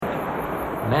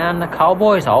Man, the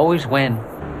Cowboys always win.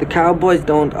 The Cowboys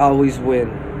don't always win.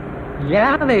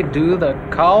 Yeah, they do. The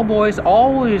Cowboys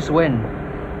always win.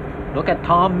 Look at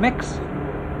Tom Mix.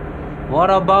 What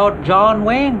about John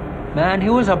Wayne? Man, he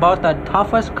was about the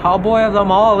toughest cowboy of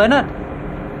them all, innit?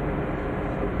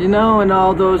 You know, in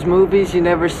all those movies, you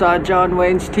never saw John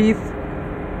Wayne's teeth?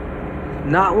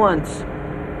 Not once.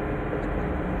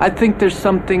 I think there's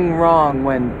something wrong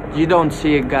when you don't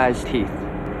see a guy's teeth.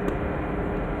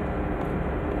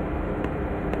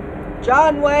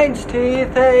 John Wayne's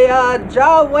teeth, hey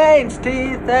John Wayne's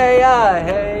teeth, hey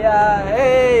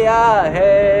hey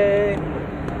hey.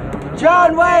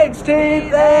 John Wayne's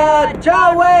teeth, hey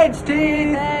John Wayne's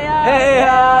teeth, hey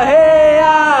hey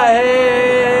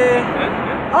hey.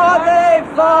 Are they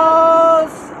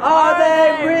false? Are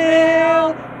they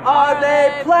real? Are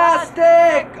they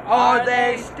plastic? Are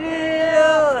they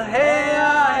steel? Hey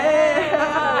hey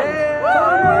hey.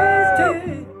 John Wayne's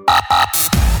teeth.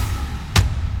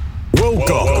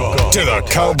 Welcome to the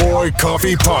Cowboy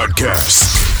Coffee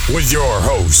Podcast with your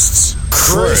hosts,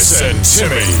 Chris and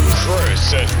Timmy.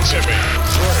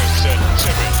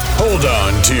 Hold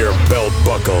on to your belt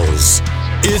buckles.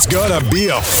 It's gonna be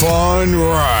a fun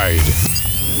ride.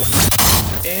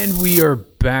 And we are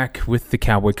back with the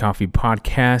Cowboy Coffee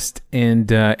Podcast and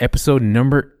episode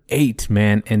number 8,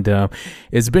 man. And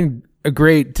it's been a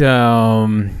great,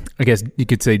 I guess you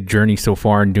could say, journey so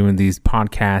far in doing these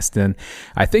podcasts. And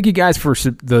I thank you guys for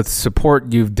the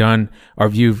support you've done or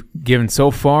you've given so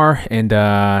far, and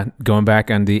going back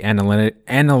on the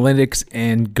analytics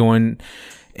and going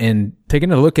and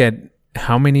taking a look at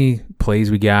how many plays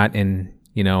we got and,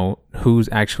 you know, who's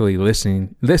actually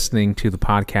listening to the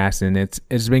podcast. And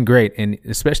it's been great, and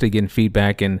especially getting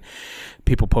feedback and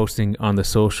people posting on the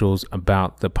socials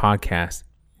about the podcast.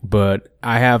 But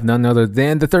I have none other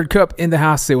than the third cup in the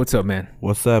house. Say what's up, man.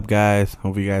 What's up, guys?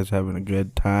 Hope you guys are having a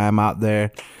good time out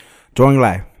there. Enjoying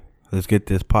life. Let's get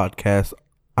this podcast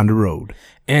on the road.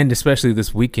 And especially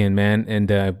this weekend, man.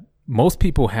 And most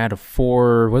people had a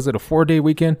 4-day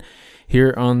weekend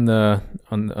here on where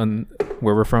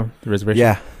we're from, the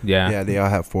reservation? Yeah, they all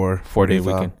have 4-day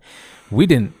weekend. We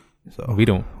didn't. So we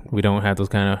don't have those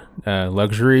kind of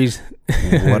luxuries.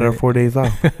 What are 4 days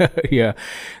off? Yeah,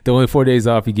 the only 4 days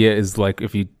off you get is like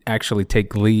if you actually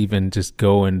take leave and just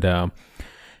go and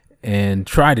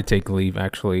try to take leave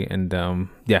actually. And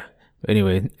yeah.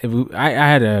 Anyway, I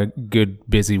had a good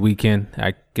busy weekend.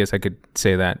 I guess I could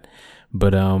say that.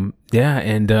 But yeah,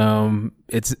 and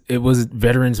it was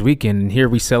Veterans Weekend, and here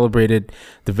we celebrated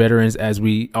the veterans as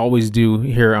we always do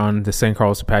here on the San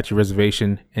Carlos Apache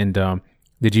Reservation. And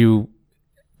did you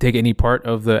take any part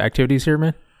of the activities here,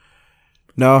 man?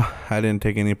 No, I didn't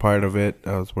take any part of it.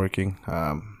 I was working.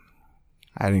 I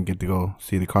didn't get to go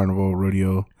see the carnival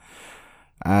rodeo.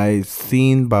 I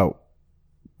seen about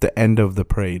the end of the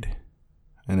parade,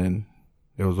 and then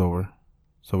it was over.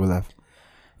 So we left.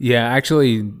 Yeah,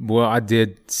 actually, well, I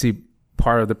did see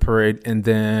part of the parade, and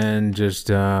then just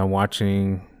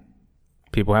watching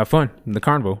people have fun in the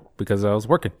carnival because I was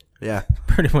working. Yeah,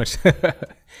 pretty much.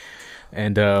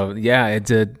 And yeah,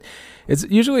 it's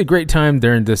usually a great time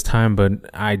during this time, but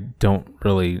I don't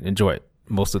really enjoy it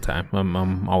most of the time.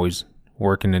 I'm always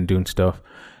working and doing stuff,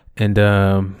 and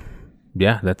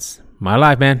yeah, that's my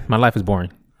life, man. My life is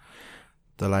boring.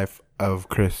 The life of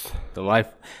Chris. The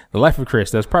life of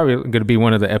Chris. That's probably going to be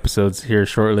one of the episodes here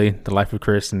shortly. The life of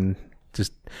Chris, and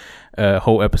just a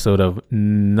whole episode of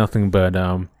nothing but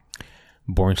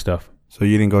boring stuff. So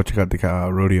you didn't go check out the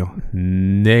rodeo?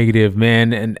 Negative,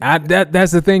 man. And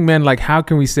that's the thing, man. Like, how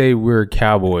can we say we're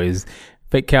cowboys,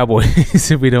 fake cowboys,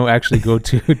 if we don't actually go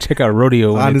to check out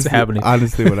rodeo when it's happening?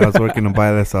 Honestly, when I was working in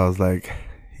Bayless, I was like,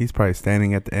 he's probably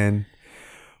standing at the end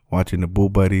watching the bull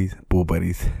buddies,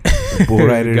 the bull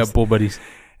riders. Got bull buddies.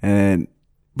 And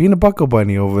being a buckle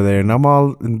bunny over there. And I'm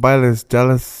all in Bayless,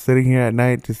 jealous, sitting here at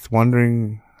night, just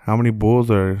wondering how many bulls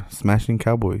are smashing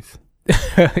cowboys.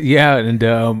 Yeah, and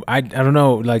I don't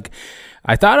know, like,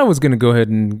 I thought I was going to go ahead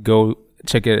and go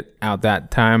check it out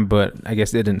that time, but I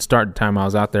guess it didn't start the time I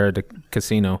was out there at the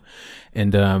casino.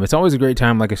 And it's always a great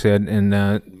time, like I said,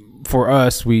 and for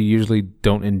us, we usually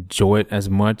don't enjoy it as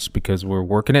much because we're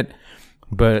working it,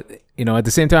 but, you know, at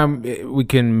the same time, we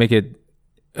can make it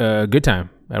a good time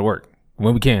at work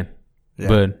when we can.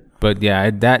 Yeah. But yeah,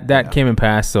 that came and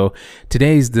passed. So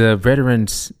today's the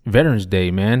Veterans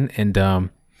Day, man, and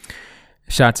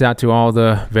shouts out to all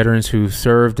the veterans who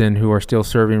served and who are still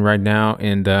serving right now.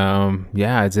 And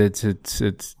yeah, it's that's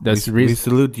the reason we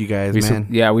salute you guys, man.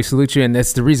 We salute you, and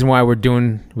that's the reason why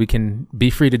we can be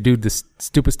free to do the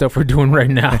stupid stuff we're doing right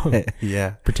now.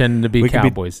 Yeah, pretending to be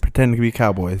cowboys. Pretending to be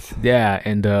cowboys. Yeah,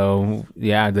 and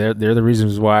they're the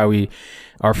reasons why we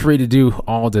are free to do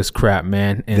all this crap,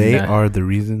 man. And they are the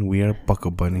reason we are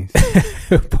buckle bunnies.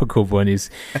 Buckle bunnies.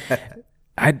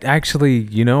 I actually,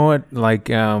 you know what? Like,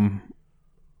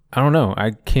 I don't know.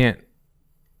 I can't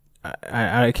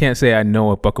say I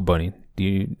know a buckle bunny.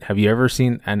 Have you ever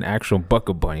seen an actual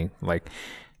buckle bunny? Like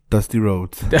Dusty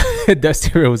Rhodes.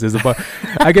 Dusty Rhodes is a buckle.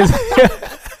 I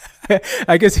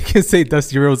guess you can say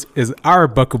Dusty Rhodes is our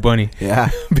buckle bunny.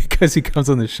 Yeah. Because he comes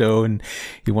on the show and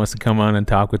he wants to come on and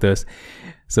talk with us.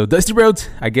 So Dusty Rhodes,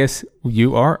 I guess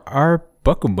you are our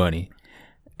buckle bunny.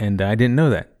 And I didn't know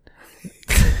that.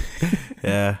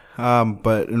 Yeah.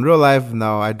 But in real life,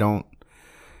 no, I don't.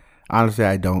 Honestly,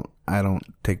 I don't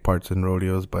take parts in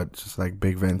rodeos, but just like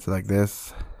big events like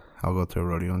this, I'll go to a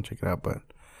rodeo and check it out. But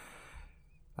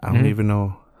I don't even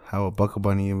know how a buckle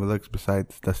bunny even looks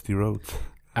besides Dusty Rhodes.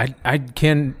 I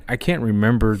can't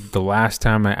remember the last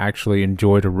time I actually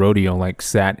enjoyed a rodeo, like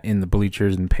sat in the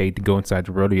bleachers and paid to go inside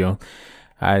the rodeo.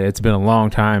 It's been a long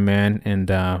time, man, and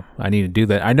I need to do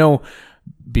that. I know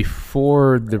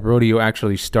before the rodeo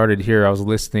actually started here, I was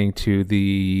listening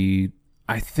to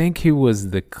I think he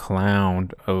was the clown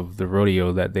of the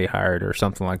rodeo that they hired or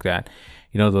something like that.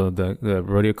 You know, the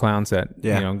rodeo clowns that,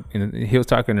 you know, and he was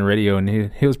talking on the radio, and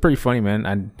he was pretty funny,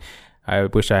 man. I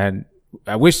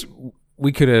wish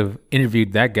we could have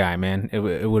interviewed that guy, man.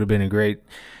 It would have been a great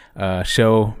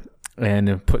show,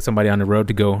 and put somebody on the road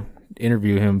to go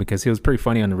interview him because he was pretty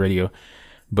funny on the radio.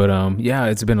 But yeah,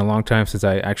 it's been a long time since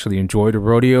I actually enjoyed a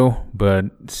rodeo, but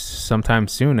sometime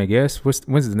soon, I guess.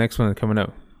 When's the next one coming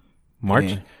up?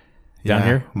 March? Down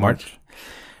here? March.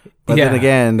 But then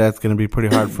again, that's going to be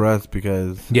pretty hard for us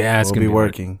because it's we'll be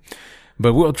working.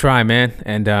 But we'll try, man.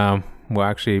 And we'll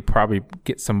actually probably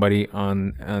get somebody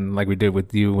on like we did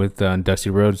with you with Dusty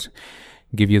Rhodes,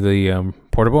 give you the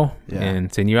portable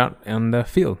and send you out on the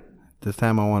field. This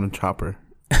time I want a chopper.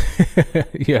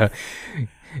 Yeah.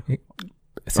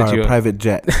 Or a private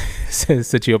jet.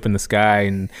 Set you up in the sky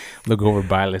and look over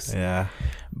Bilas. Yeah.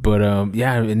 But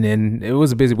yeah, and then it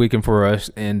was a busy weekend for us,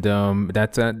 and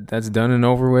that's done and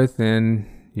over with. And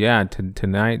yeah,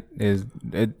 tonight is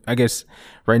I guess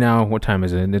right now. What time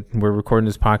is it? We're recording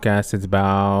this podcast. It's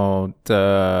about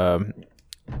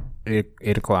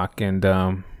 8 o'clock,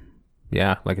 and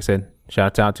yeah, like I said,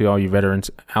 shouts out to all you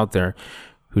veterans out there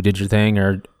who did your thing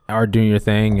or are doing your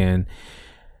thing, and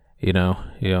you know,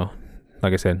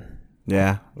 like I said,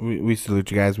 yeah, we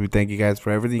salute you guys. We thank you guys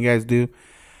for everything you guys do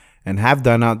and have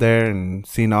done out there, and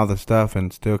seeing all the stuff,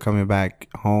 and still coming back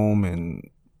home and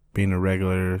being a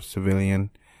regular civilian.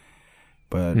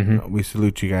 But we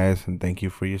salute you guys and thank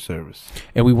you for your service.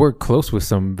 And we work close with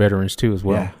some veterans too as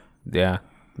well. Yeah,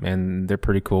 and they're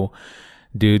pretty cool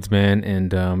dudes, man.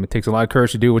 And it takes a lot of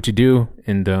courage to do what you do.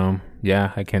 And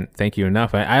yeah, I can't thank you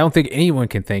enough. I don't think anyone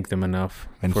can thank them enough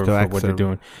for what they're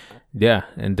doing. Yeah,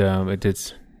 and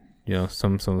it's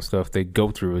some of the stuff they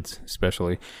go through. It's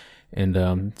especially.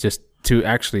 And just to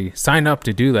actually sign up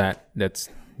to do that, that's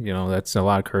a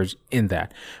lot of courage in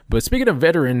that. But speaking of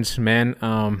veterans, man,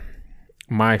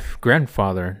 my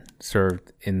grandfather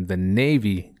served in the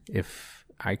Navy, if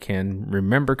I can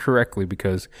remember correctly,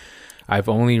 because I've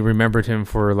only remembered him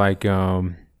for like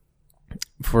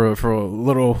for a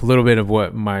little bit of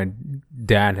what my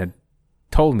dad had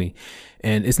told me.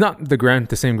 And it's not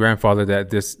the same grandfather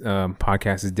that this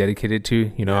podcast is dedicated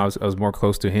to. I was more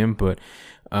close to him, but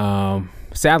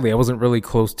sadly I wasn't really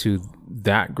close to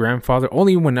that grandfather.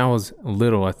 Only when I was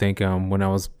little, I think, when I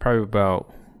was probably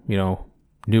about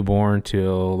newborn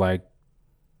till like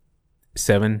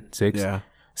 7, 6,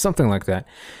 something like that.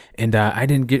 And I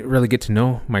didn't really get to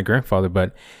know my grandfather,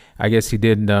 but I guess he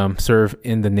did serve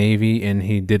in the Navy, and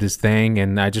he did his thing.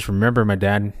 And I just remember my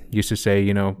dad used to say,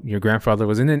 your grandfather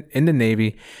was in the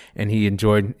Navy, and he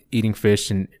enjoyed eating fish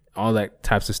and all that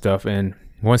types of stuff. And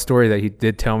one story that he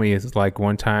did tell me is like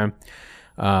one time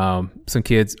some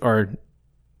kids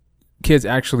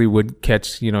actually would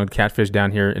catch catfish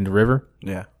down here in the river.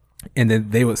 Yeah. And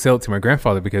then they would sell it to my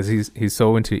grandfather because he's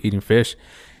so into eating fish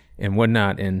and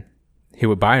whatnot, and he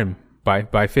would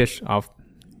buy fish off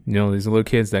these little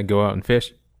kids that go out and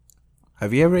fish.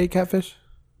 Have you ever ate catfish?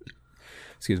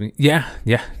 Excuse me. Yeah,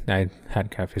 I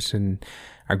had catfish, and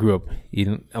I grew up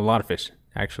eating a lot of fish,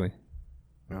 actually.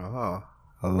 Oh,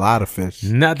 a lot of fish.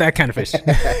 Not that kind of fish.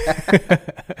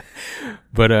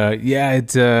 But yeah,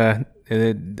 it's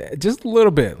Just a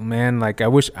little bit, man. Like I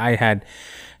wish I had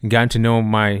gotten to know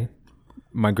my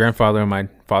grandfather on my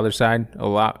father's side a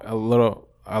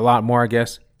lot more, I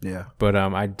guess. Yeah. But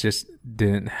I just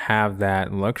didn't have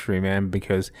that luxury, man,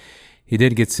 because he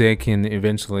did get sick and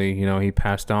eventually, he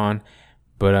passed on.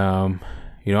 But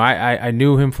I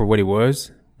knew him for what he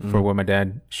was, for what my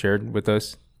dad shared with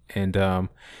us, and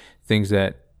things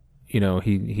that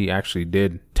he actually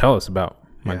did tell us about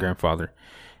my grandfather.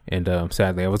 And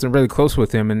sadly, I wasn't really close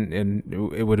with him,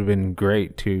 and it would have been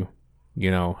great to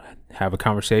have a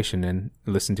conversation and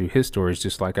listen to his stories,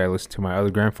 just like I listened to my other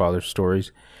grandfather's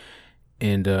stories.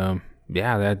 And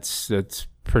that's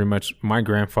pretty much my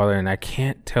grandfather, and I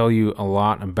can't tell you a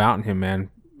lot about him,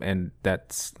 man. And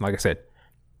that's, like I said,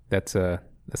 that's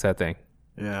that thing.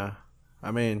 Yeah,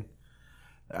 I mean,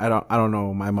 I don't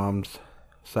know my mom's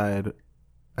side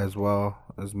as well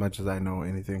as much as I know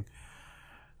anything.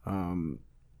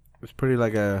 It's pretty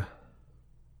like I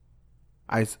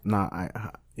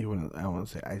wouldn't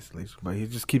say isolation, but he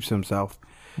just keeps to himself.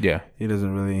 Yeah, he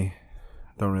don't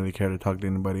really care to talk to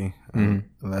anybody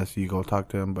unless you go talk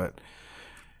to him. But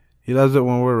he loves it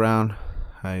when we're around.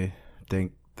 I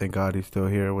thank God he's still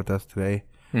here with us today.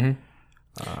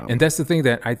 And that's the thing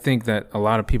that I think that a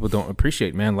lot of people don't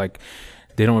appreciate, man. Like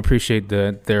they don't appreciate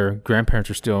that their grandparents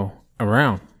are still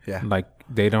around. Yeah, like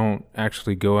they don't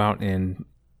actually go out and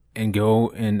go.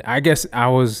 And I guess I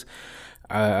was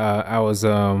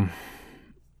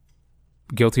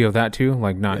guilty of that too,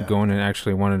 like not going and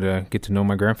actually wanted to get to know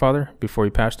my grandfather before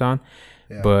he passed on.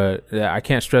 Yeah. But I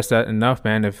can't stress that enough,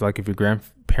 man. If your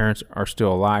grandparents are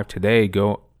still alive today,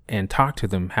 go and talk to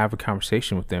them, have a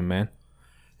conversation with them, man.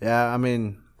 Yeah, I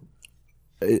mean,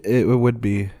 it would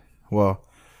be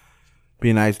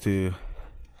nice to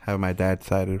have my dad's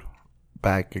side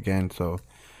back again. So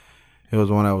he was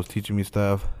the one that was teaching me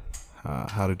stuff,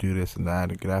 how to do this and that,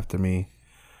 to get after me.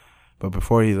 But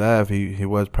before he left, he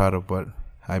was proud of what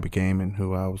I became and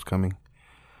who I was coming.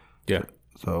 Yeah.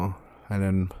 So, and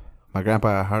then my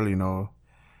grandpa, I hardly know.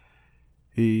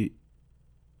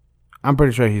 I'm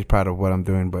pretty sure he's proud of what I'm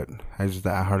doing, but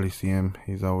I hardly see him.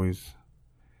 He's always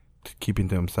keeping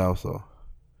to himself. So,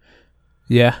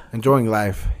 yeah, enjoying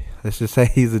life. Let's just say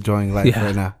he's enjoying life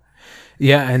right now.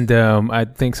 Yeah, and I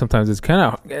think sometimes it's kind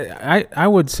of. I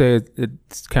would say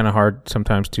it's kind of hard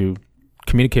sometimes to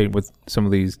communicate with some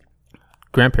of these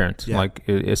grandparents, like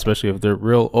especially if they're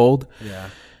real old. Yeah.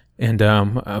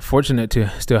 And fortunate to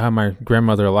still have my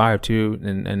grandmother alive too,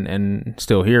 and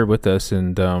still here with us,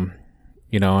 and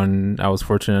and I was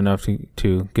fortunate enough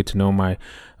to get to know my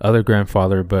other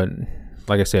grandfather. But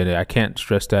like I said, I can't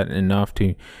stress that enough,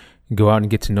 to go out and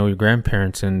get to know your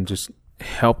grandparents and just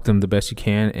help them the best you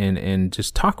can, and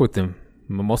just talk with them.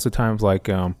 Most of the times, like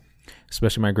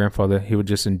especially my grandfather, he would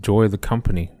just enjoy the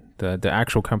company, the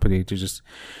actual company, to just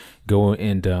go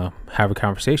and have a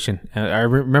conversation. And I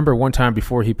remember one time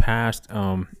before he passed,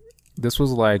 this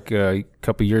was like a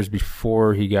couple years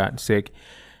before he got sick,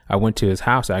 I went to his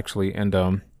house actually, and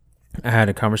I had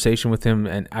a conversation with him,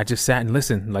 and I just sat and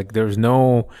listened. Like there was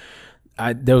no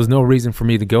reason for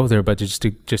me to go there, but just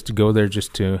to go there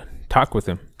just to talk with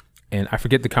him. And I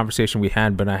forget the conversation we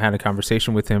had, but I had a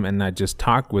conversation with him, and I just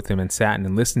talked with him and sat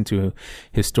and listened to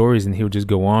his stories, and he would just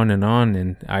go on,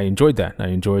 and I enjoyed that. I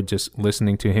enjoyed just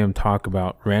listening to him talk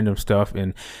about random stuff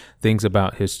and things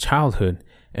about his childhood.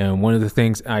 And one of the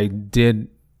things I did,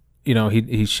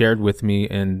 he shared with me,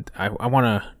 and I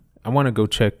want to go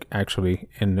check actually,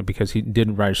 and because he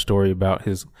did write a story about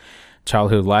his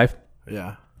childhood life,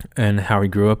 and how he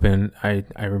grew up, and I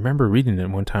remember reading it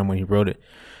one time when he wrote it.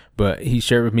 But he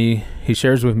shared with me,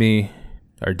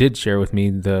 or did share with me,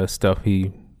 the stuff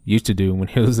he used to do when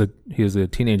he was a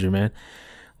teenager, man.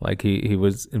 Like he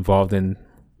was involved in,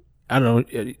 I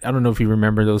don't know if you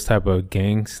remember those type of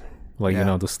gangs, like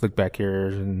the slick back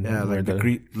hairs and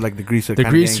the greaser. The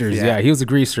greasers, he was a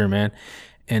greaser, man.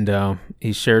 And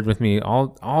he shared with me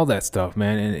all that stuff,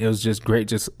 man. And it was just great,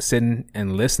 just sitting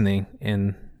and listening,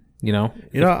 and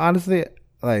honestly,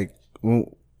 like.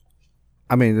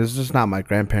 I mean, it's just not my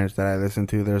grandparents that I listen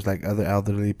to. There's like other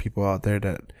elderly people out there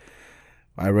that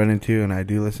I run into, and I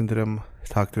do listen to them,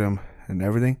 talk to them, and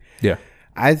everything. Yeah.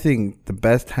 I think the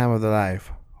best time of their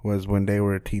life was when they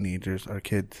were teenagers or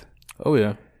kids. Oh,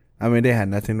 yeah. I mean, they had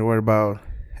nothing to worry about.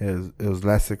 It was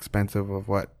less expensive of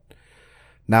what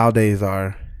nowadays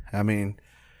are. I mean,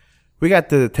 we got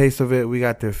the taste of it. We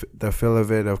got the feel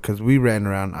of it, because we ran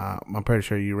around. I'm pretty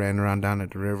sure you ran around down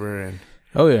at the river. And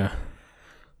oh, yeah.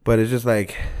 But it's just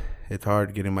like, it's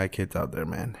hard getting my kids out there,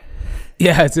 man.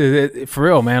 Yeah, for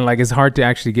real, man. Like, it's hard to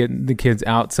actually get the kids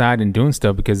outside and doing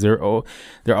stuff because they're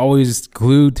always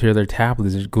glued to their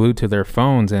tablets, they're glued to their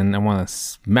phones, and I want to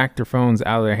smack their phones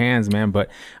out of their hands, man. But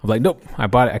I'm like, nope, I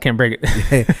bought it, I can't break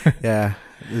it. Yeah,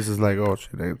 this is like, oh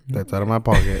shit, that's out of my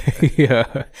pocket.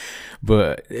 Yeah,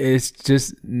 but it's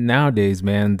just nowadays,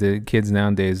 man. The kids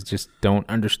nowadays just don't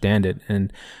understand it,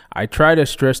 and I try to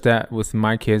stress that with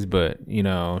my kids, but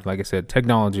like I said,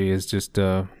 technology is just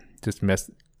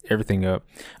messed everything up.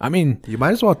 I mean, you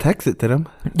might as well text it to them.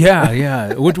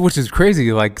 Yeah, which is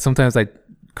crazy. Like, sometimes I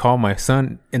call my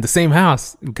son in the same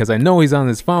house because I know he's on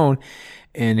his phone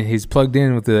and he's plugged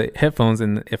in with the headphones,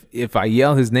 and if I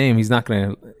yell his name, he's not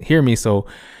gonna hear me. So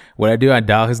what I do, I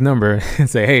dial his number and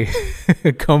say,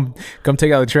 hey, come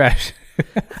take out the trash.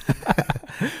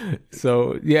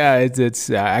 So yeah,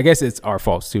 it's I guess it's our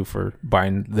fault too for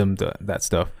buying them that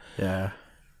stuff. Yeah.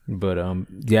 But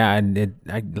yeah, and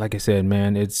like I said,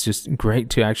 man, it's just great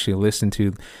to actually listen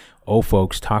to old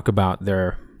folks talk about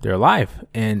their life,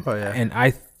 and and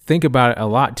I think about it a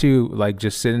lot too, like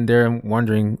just sitting there and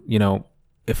wondering,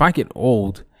 if I get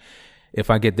old, if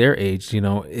I get their age,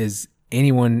 is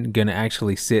anyone gonna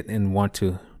actually sit and want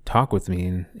to talk with me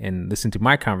and listen to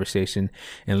my conversation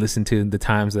and listen to the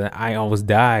times that I almost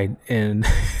died and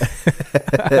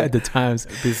the times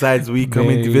besides we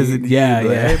coming to visit you, yeah.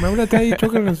 Hey, remember that time you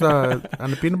choking us on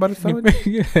the peanut butter sandwich?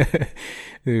 Yeah.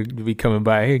 Be coming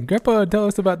by, hey grandpa, tell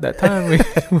us about that time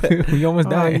we almost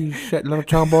died. You shit little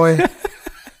tomboy.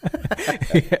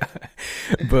 Yeah,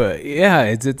 but yeah,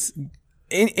 it's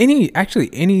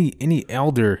any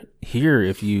elder here,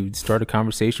 if you start a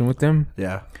conversation with them,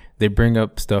 yeah, they bring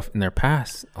up stuff in their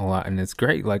past a lot, and it's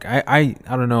great. Like I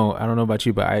don't know about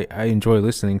you, but I enjoy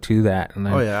listening to that. And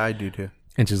I do too.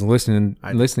 And just listening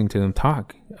to them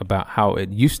talk about how it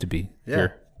used to be. Yeah,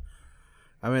 here.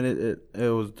 I mean it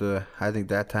was I think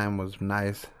that time was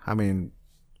nice. I mean,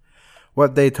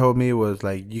 what they told me was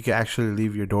like you can actually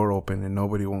leave your door open and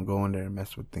nobody won't go in there and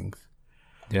mess with things.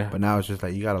 Yeah. But now it's just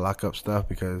like you got to lock up stuff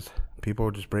because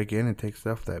people just break in and take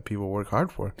stuff that people work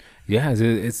hard for. Yeah,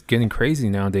 it's getting crazy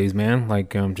nowadays, man.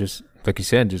 Like just like you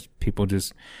said, just people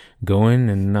just going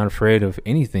and not afraid of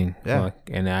anything. Yeah.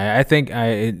 And I think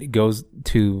it goes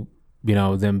to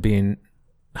them being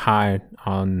high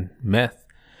on meth,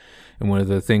 and one of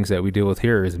the things that we deal with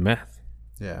here is meth.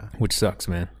 Yeah. Which sucks,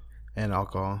 man. And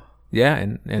alcohol. Yeah,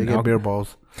 and they get beer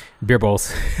balls. Beer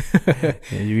balls.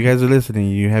 Yeah, you guys are listening.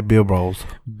 You have beer balls.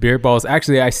 Beer balls.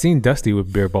 Actually, I seen Dusty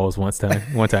with beer balls one time.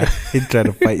 He tried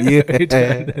to fight you.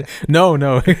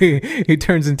 No. He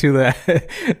turns into that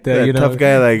tough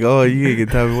guy. Like, oh, you can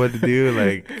tell me what to do.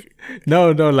 Like,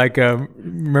 no. Like,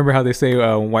 remember how they say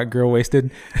white girl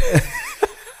wasted?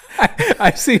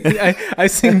 I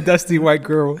seen Dusty white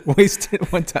girl wasted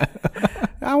one time.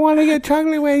 I want to get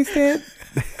chocolate wasted.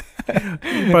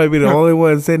 Probably be the only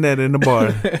one saying that in the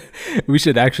bar. We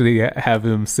should actually have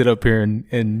him sit up here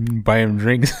and buy him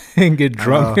drinks and get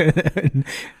drunk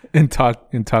and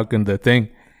talk in the thing.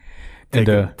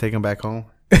 Take him back home.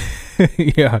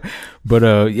 Yeah, but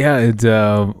it's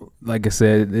like I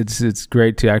said, it's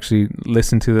great to actually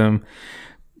listen to them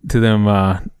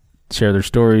share their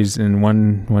stories. And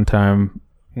one time,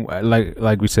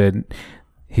 like we said,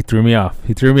 he threw me off.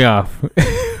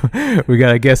 We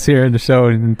got a guest here in the show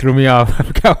and threw me off. I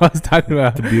forgot what I was talking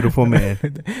about. It's a beautiful man.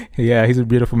 Yeah, he's a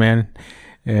beautiful man,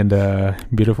 and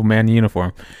beautiful man in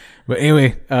uniform. But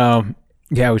anyway,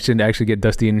 we should actually get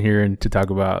Dusty in here and to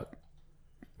talk about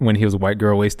when he was a white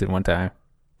girl wasted one time.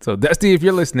 So Dusty, if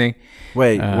you're listening,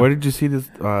 wait, where did you see this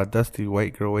Dusty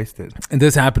white girl wasted? And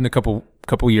this happened a couple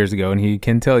years ago, and he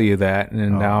can tell you that,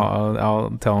 and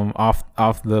I'll tell him off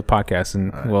the podcast,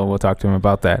 and we'll talk to him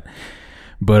about that.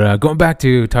 But going back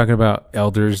to talking about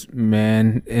elders,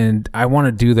 man, and I want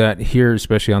to do that here,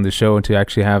 especially on the show, and to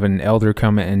actually have an elder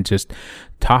come and just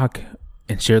talk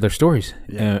and share their stories.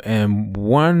 Yeah. And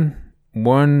one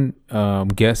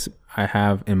guest I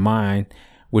have in mind,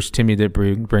 which Timmy did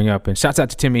bring up, and shouts out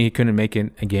to Timmy. He couldn't make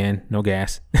it again. No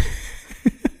gas.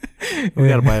 We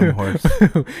gotta buy him a horse.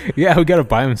 Yeah, we gotta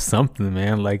buy him something,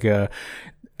 man. Like,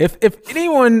 if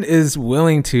anyone is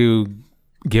willing to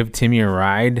give Timmy a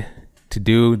ride to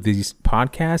do these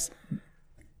podcasts,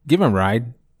 give him a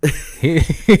ride. He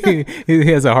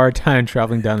has a hard time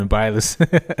traveling down the bylaws.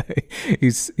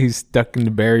 He's stuck in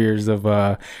the barriers of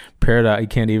paradise. He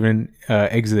can't even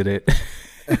exit it.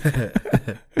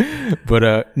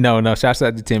 But no, shouts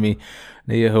out to Timmy.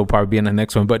 He'll probably be in the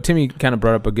next one. But Timmy kind of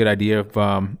brought up a good idea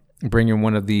of bringing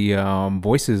one of the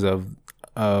voices of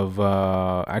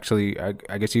actually,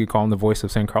 I guess you could call him the voice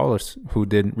of San Carlos, who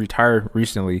did retire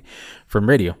recently from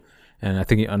radio. And I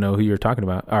think I know who you're talking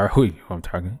about, or who I'm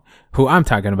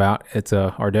talking about. It's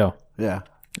Ardell. Yeah.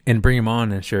 And bring him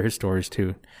on and share his stories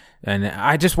too. And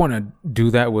I just want to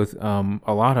do that with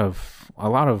a lot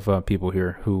of people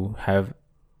here who have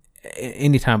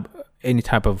any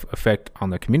type of effect on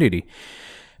the community,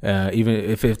 even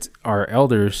if it's our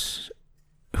elders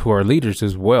who are leaders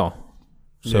as well.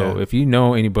 So if you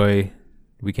know anybody,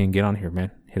 we can get on here,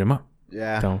 man. Hit them up.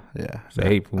 Yeah. Say,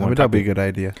 hey, that'd be a good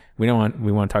idea. We want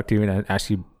to talk to you and ask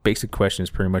you basic questions,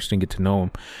 pretty much, to get to know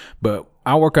him. But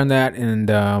I'll work on that, and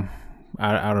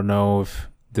I don't know if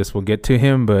this will get to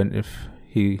him, but if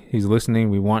he's listening,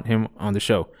 we want him on the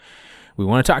show. We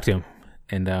want to talk to him,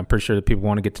 and I'm pretty sure that people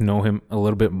want to get to know him a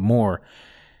little bit more.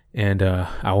 And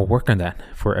I will work on that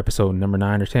for episode number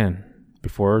 9 or 10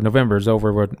 before November is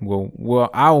over.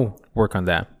 I'll work on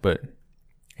that. But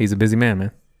he's a busy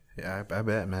man. Yeah, I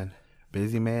bet, man.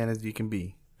 Busy man as you can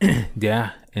be.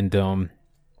 Yeah, and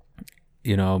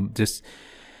just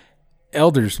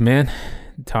elders, man.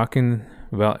 Talking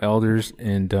about elders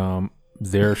and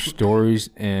their stories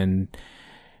and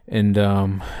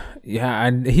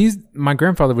he's my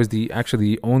grandfather was actually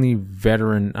the only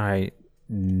veteran I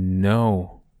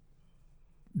know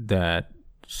that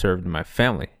served my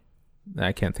family.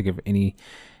 I can't think of any.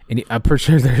 I'm pretty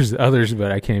sure there's others,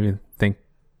 but I can't even think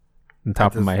on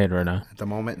top of my head right now. At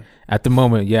the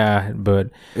moment, yeah. But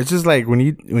it's just like when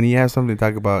you have something to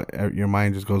talk about, your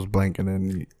mind just goes blank, and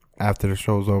then after the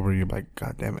show's over, you're like,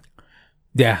 God damn it.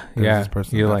 Yeah. This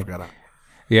person you're like,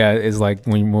 yeah. It's like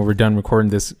when we're done recording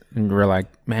this, and we're like,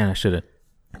 man, I should have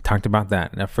talked about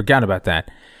that, and I forgot about that.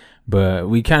 But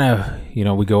we kind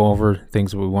of, we go over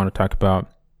things that we want to talk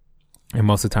about, and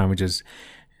most of the time we just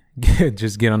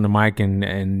get on the mic,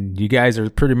 and you guys are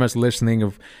pretty much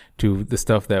listening to the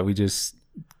stuff that we just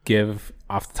give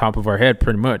off the top of our head,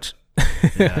 pretty much.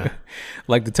 Yeah.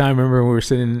 Like the time, remember when we were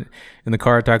sitting in the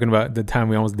car talking about the time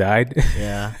we almost died?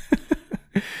 Yeah.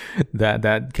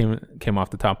 that came off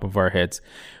the top of our heads.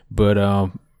 But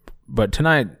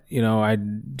tonight, I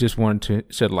just wanted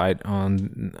to shed light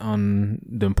on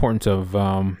the importance of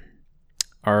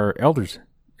our elders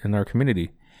in our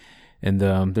community. And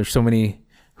there's so many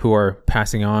who are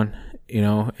passing on,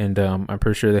 and I'm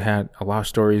pretty sure they had a lot of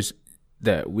stories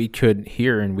that we could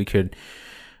hear and we could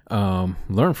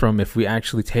learn from if we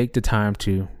actually take the time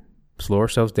to slow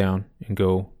ourselves down and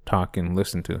go talk and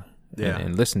listen to. Yeah.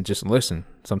 And listen, just listen.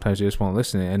 Sometimes you just want to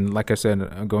listen. And like I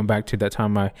said, going back to that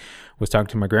time I was talking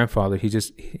to my grandfather,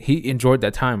 he enjoyed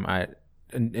that time. I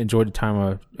enjoyed the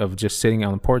time of just sitting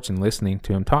on the porch and listening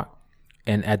to him talk.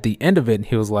 And at the end of it,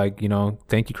 he was like,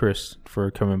 thank you, Chris,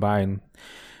 for coming by and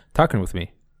talking with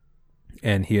me.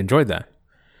 And he enjoyed that.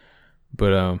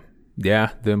 But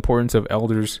the importance of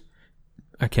elders,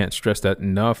 I can't stress that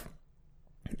enough.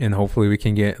 And hopefully we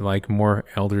can get like more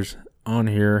elders on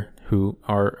here who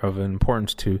are of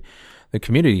importance to the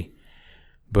community.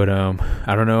 But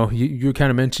I don't know. You kind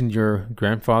of mentioned your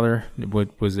grandfather.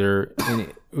 Was there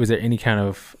any kind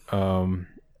of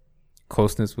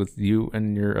closeness with you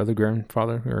and your other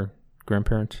grandfather or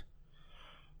grandparents?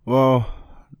 Well,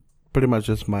 pretty much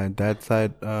just my dad's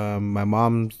side. My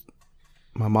mom's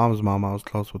mom, I was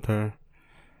close with her.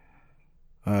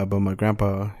 But my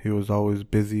grandpa, he was always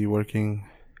busy working.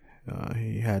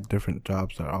 He had different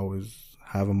jobs that always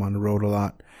have him on the road a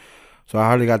lot. So I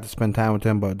hardly got to spend time with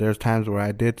him, but there's times where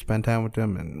I did spend time with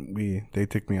them, and they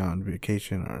took me on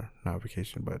vacation, or not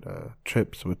vacation, but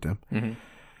trips with them. Mm-hmm.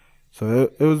 So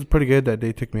it was pretty good that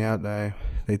they took me out.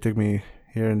 They took me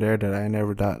here and there that I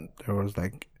never thought there was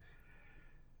like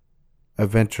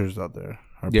adventures out there,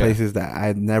 or places that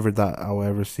I never thought I would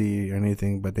ever see or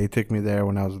anything. But they took me there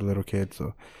when I was a little kid.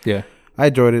 So yeah, I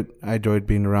enjoyed it. I enjoyed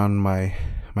being around my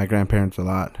grandparents a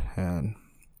lot, and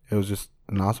it was just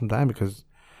an awesome time because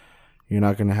you're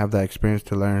not going to have that experience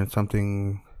to learn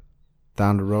something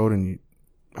down the road, and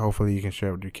hopefully you can share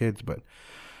it with your kids. But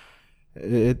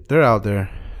they're out there.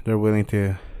 They're willing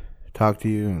to talk to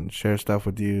you and share stuff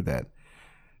with you that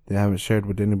they haven't shared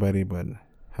with anybody. But,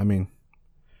 I mean,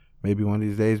 maybe one of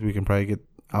these days we can probably get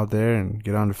out there and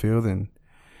get on the field and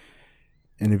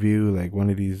interview like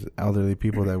one of these elderly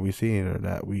people that we see or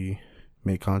that we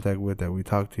make contact with, that we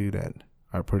talk to, that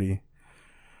are pretty...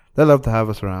 They love to have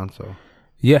us around, so...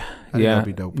 Yeah. That'd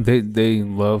be dope. They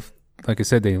love... Like I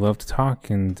said, they love to talk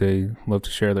and they love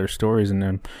to share their stories, and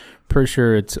I'm pretty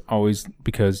sure it's always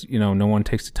because, no one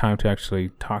takes the time to actually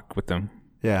talk with them.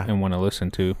 Yeah. And want to listen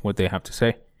to what they have to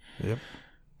say. Yep.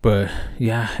 But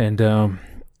yeah, and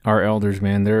our elders,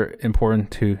 man, they're important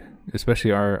to,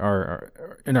 especially our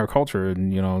in our culture,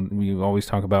 and we always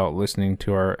talk about listening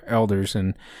to our elders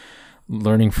and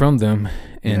learning from them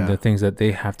and Yeah. the things that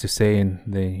they have to say and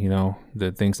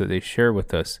the things that they share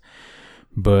with us.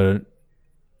 But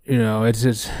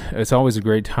it's always a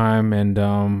great time, and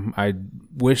I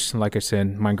wish, like I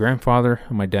said, my grandfather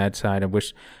on my dad's side, I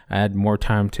wish I had more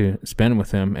time to spend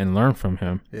with him and learn from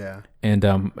him. Yeah. And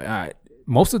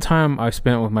most of the time I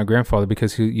spent with my grandfather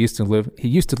because he used to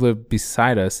live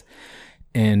beside us,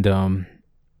 and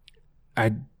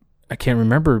I can't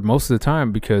remember most of the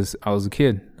time because I was a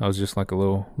kid. I was just like a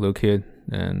little kid,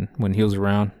 and when he was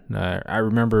around, I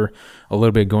remember a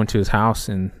little bit going to his house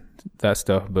and that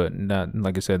stuff. But not,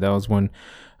 like I said, that was when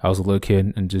I was a little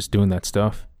kid and just doing that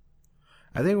stuff.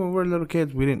 I think when we were little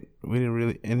kids,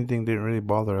 anything didn't really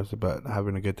bother us about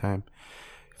having a good time.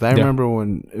 'Cause I remember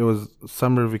when it was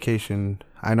summer vacation,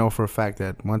 I know for a fact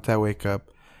that once I wake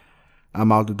up,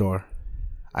 I'm out the door.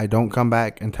 I don't come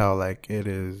back until like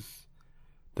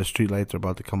the street lights are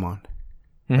about to come on.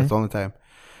 Mm-hmm. That's the only time.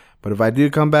 But if I do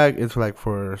come back, it's like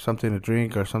for something to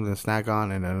drink or something to snack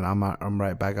on, and then I'm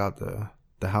right back out the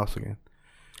house again.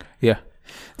 Yeah.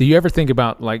 Do you ever think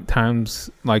about like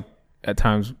times, like at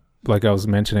times, like I was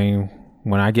mentioning,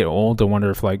 when I get old, I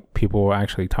wonder if like people will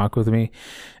actually talk with me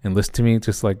and listen to me,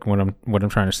 just like what I'm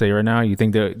trying to say right now. You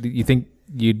think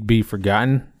you'd be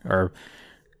forgotten, or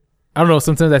I don't know.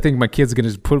 Sometimes I think my kids are gonna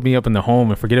just put me up in the home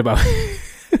and forget about me.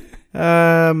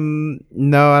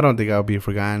 No, I don't think I'll be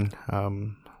forgotten.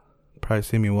 Probably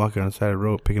see me walking on the side of the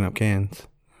road picking up cans.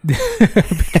 And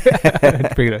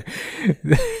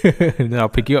then I'll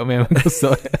pick you up, man.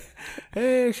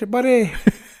 Hey, it's your buddy.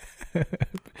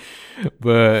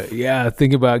 But yeah,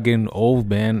 think about getting old,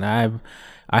 man. I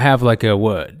have like a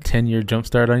 10-year jump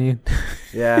start on you.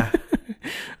 Yeah.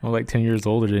 I'm like 10 years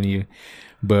older than you.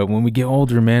 But when we get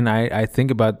older, man, I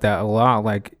think about that a lot.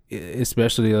 Like,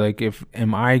 especially like,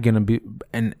 am I gonna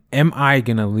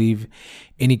leave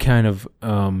any kind of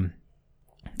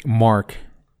mark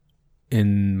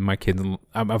in my kids?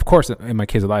 Of course, in my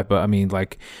kids' life, but I mean,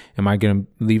 like, am I gonna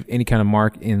leave any kind of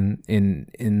mark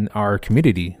in our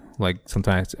community? Like,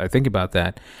 sometimes I think about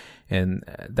that, and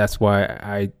that's why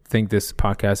I think this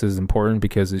podcast is important,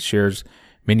 because it shares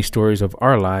many stories of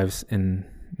our lives, and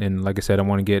like I said, I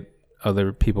want to get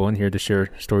other people in here to share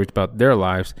stories about their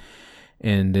lives.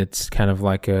 And it's kind of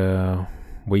like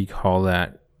what you call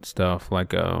that stuff,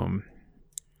 like I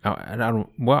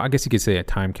guess you could say a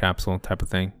time capsule type of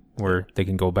thing, where they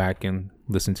can go back and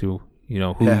listen to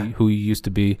who you used to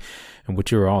be and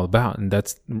what you were all about. And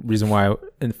that's the reason why,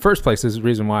 in the first place, is the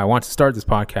reason why I want to start this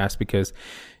podcast, because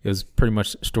it was pretty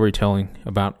much storytelling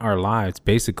about our lives,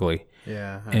 basically.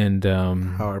 Yeah. And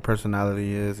how our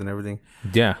personality is and everything.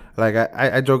 Yeah. Like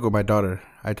I joke with my daughter.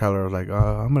 I tell her, like,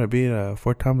 I'm gonna be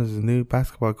Fort Thomas' new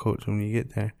basketball coach when you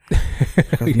get there.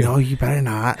 Goes, no, you better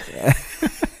not.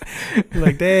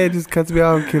 Like, Dad just cuts me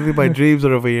off, killing my dreams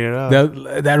over here.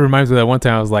 That reminds me of that one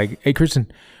time I was like, hey,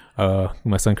 Christian,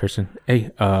 my son Christian, hey,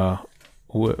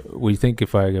 what do you think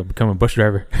if I become a bus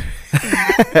driver?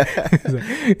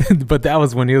 But that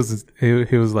was when he was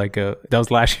like, that was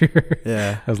last year.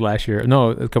 Yeah. That was last year. No,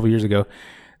 a couple years ago.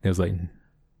 It was like,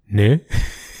 nah.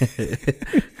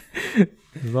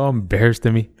 It was all embarrassed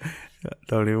of me.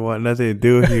 Don't even want nothing to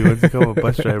do with you once you become a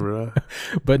bus driver.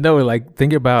 But no, like,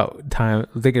 thinking about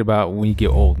when you get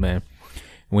old, man.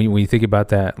 When you think about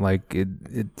that, like,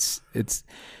 it's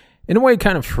in a way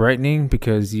kind of frightening,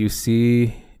 because you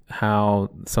see how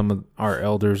some of our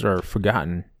elders are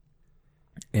forgotten.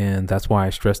 And that's why I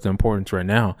stress the importance right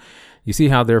now. You see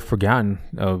how they're forgotten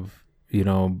of,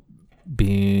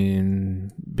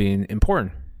 being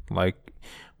important. Like,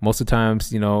 most of the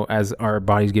times, as our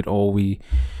bodies get old, we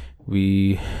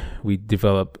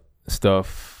develop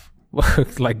stuff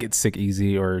like get sick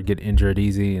easy or get injured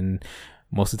easy, and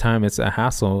most of the time it's a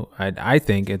hassle. I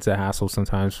think it's a hassle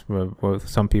sometimes with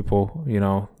some people,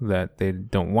 that they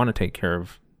don't want to take care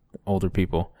of older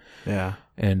people. Yeah.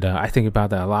 And I think about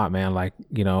that a lot, man. Like,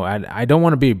 I don't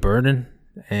want to be a burden,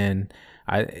 and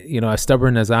as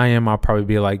stubborn as I am, I'll probably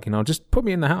be like, just put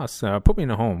me in the house, put me in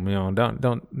the home, don't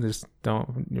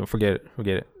forget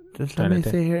it. Just let me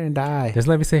sit here and die. Just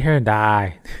let me sit here and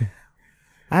die.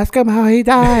 Ask him how he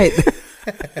died.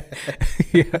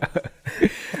 Yeah.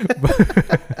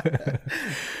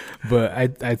 But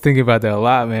I think about that a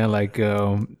lot, man. Like,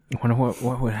 wonder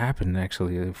what would happen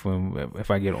actually if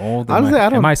I get old. Honestly,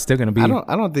 am I still gonna be? I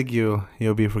don't think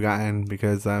you'll be forgotten,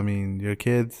 because I mean, your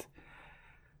kids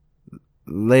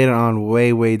later on,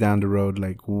 way down the road,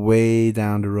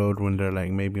 when they're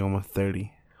like maybe almost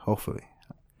 30, hopefully,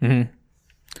 and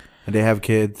they have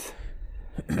kids,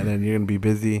 and then you're gonna be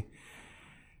busy,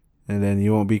 and then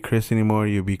you won't be Chris anymore.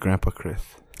 You'll be Grandpa Chris.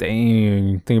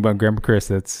 Dang, think about Grandpa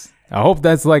Chris. I hope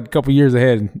that's like a couple years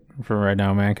ahead for right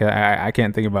now, man. 'Cause I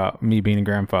can't think about me being a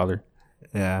grandfather.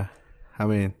 Yeah. I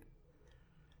mean,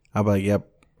 I'll be like, yep,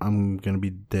 I'm going to be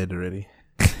dead already.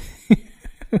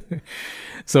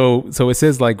 So it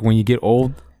says like when you get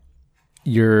old,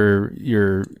 your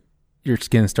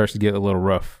skin starts to get a little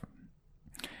rough.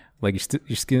 Like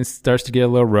your skin starts to get a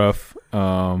little rough.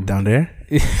 Down there?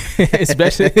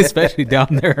 especially down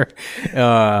there.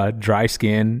 Dry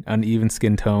skin, uneven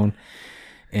skin tone.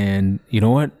 And you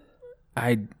know what?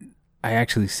 I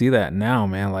actually see that now,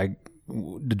 man. Like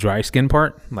the dry skin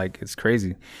part, like it's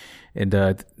crazy.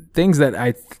 And things that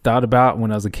I thought about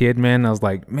when I was a kid, man, I was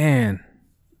like, man,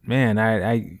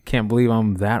 I can't believe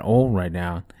I'm that old right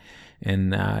now.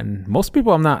 And most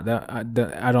people, I'm not.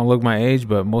 I don't look my age,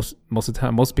 but most of the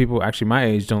time, most people actually my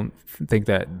age don't think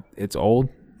that it's old.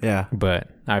 Yeah. But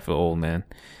I feel old, man.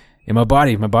 And my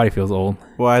body feels old.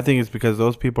 Well, I think it's because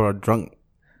those people are drunk.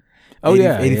 Oh,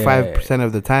 85%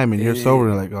 of the time, and you're sober,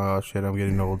 and like, oh shit, I'm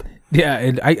getting old. Yeah,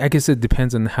 and I guess it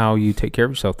depends on how you take care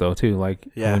of yourself, though, too. Like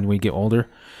when we get older,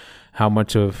 how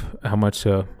much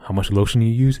lotion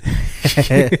you use.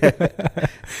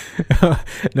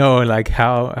 No, like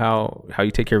how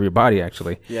you take care of your body,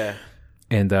 actually. Yeah.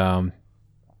 And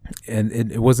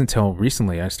it wasn't until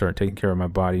recently I started taking care of my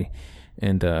body,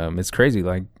 and it's crazy.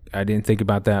 Like I didn't think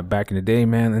about that back in the day,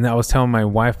 man. And I was telling my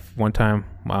wife one time,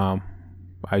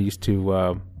 I used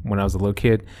to when I was a little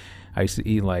kid, I used to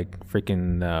eat like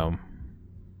freaking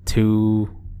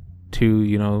two.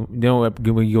 You know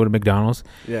when you go to McDonald's,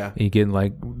 yeah, you get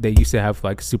like they used to have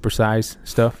like supersize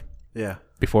stuff, yeah.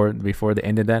 Before they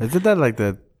ended that. Isn't that like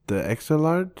the extra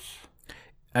large?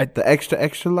 The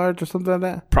extra large or something like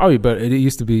that? Probably, but it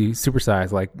used to be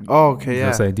supersized. Like, oh, okay, yeah. I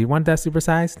was like, do you want that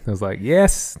supersized? I was like,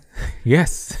 yes.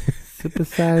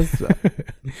 Supersized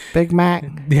Big Mac.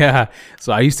 Yeah.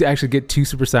 So I used to actually get 2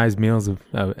 supersized meals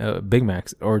of Big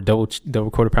Macs or double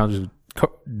quarter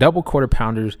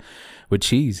pounders with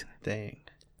cheese. Dang.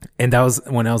 And that was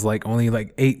when I was like only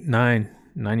like 9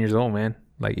 years old, man.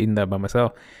 Like eating that by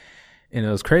myself. And it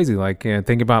was crazy. Like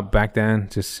thinking about back then,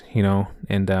 just,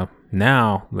 and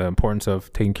now the importance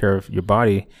of taking care of your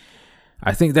body.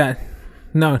 I think that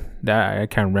I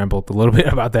kind of rambled a little bit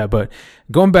about that, but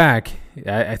going back,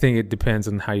 I think it depends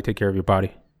on how you take care of your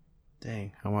body.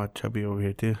 Dang, I'm all chubby over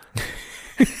here too.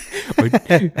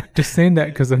 Just saying that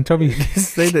because I'm chubby.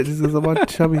 Just say that just because I'm all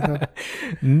chubby. Huh?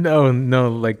 No,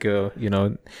 like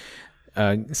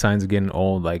signs of getting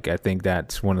old. Like I think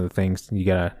that's one of the things you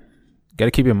gotta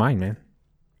keep in mind, man.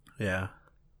 Yeah.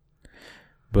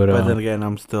 But then again,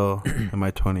 I'm still in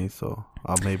my 20s, so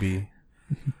I'll maybe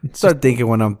start thinking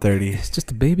when I'm 30. It's just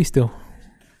a baby still.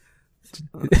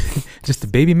 Just a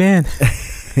baby man.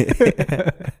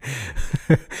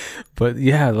 But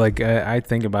yeah, like I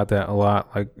think about that a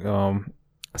lot. Like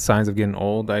signs of getting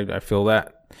old. I feel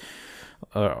that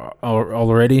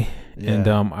already. Yeah. And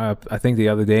I think the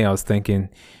other day I was thinking,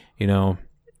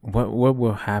 what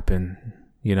will happen,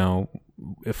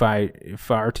 if I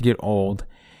were to get old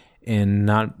and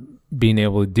not being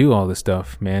able to do all this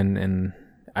stuff, man. And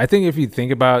I think if you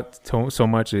think about so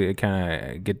much, it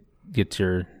kind of gets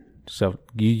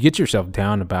yourself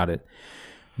down about it.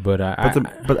 But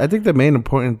I think the main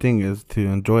important thing is to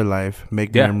enjoy life,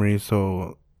 make memories.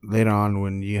 So later on,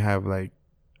 when you have like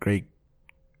great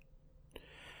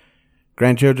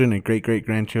grandchildren and great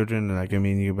grandchildren, like you'll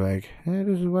be like, hey,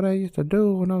 this is what I used to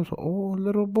do when I was an old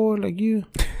little boy like you.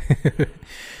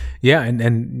 Yeah,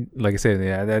 and like I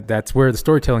said, that's where the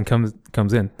storytelling comes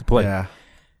in to play. Yeah,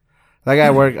 like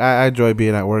I work, I enjoy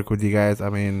being at work with you guys.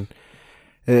 I mean,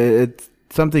 it's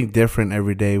something different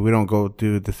every day. We don't go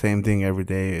do the same thing every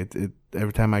day. It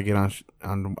every time I get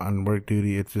on work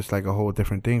duty, it's just like a whole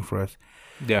different thing for us.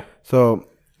 Yeah. So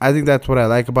I think that's what I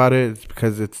like about it. It's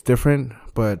because it's different,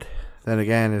 but then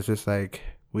again, it's just like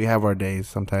we have our days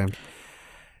sometimes,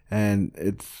 and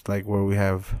it's like where we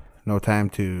have no time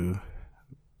to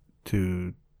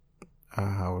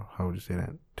how would you say that?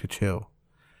 To chill.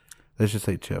 Let's just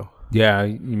say chill. Yeah,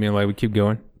 you mean like we keep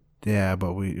going? Yeah,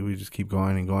 but we just keep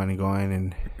going and going and going,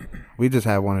 and we just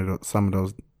have some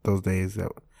of those days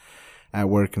at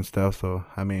work and stuff. So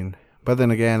I mean, but then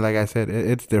again, like I said,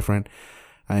 it's different.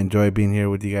 I enjoy being here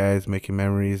with you guys, making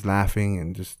memories, laughing,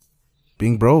 and just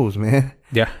being bros, man.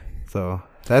 Yeah. So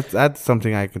that's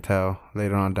something I could tell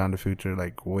later on down the future,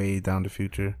 like way down the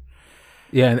future.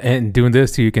 Yeah, and doing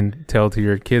this too, you can tell to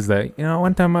your kids that,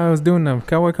 one time I was doing a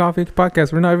Cowboy Coffee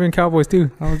podcast. We're not even cowboys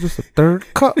too. I was just a third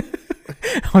cup.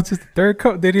 I was just a third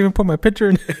cup. They didn't even put my picture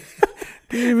in. They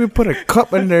didn't even put a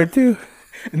cup in there too.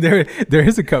 There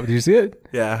is a cup. Did you see it?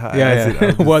 Yeah.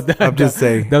 I'm just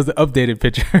saying. That was the updated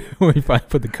picture when we finally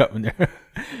put the cup in there.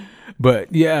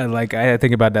 But yeah, like I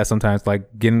think about that sometimes,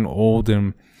 like getting old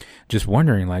and just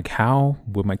wondering, like, how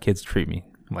will my kids treat me?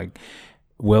 Like,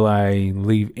 will I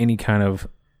leave any kind of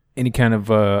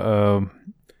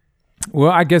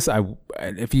well, I guess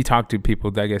if you talk to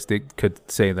people, I guess they could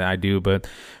say that I do, but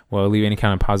well, leave any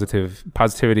kind of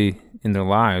positivity in their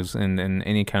lives and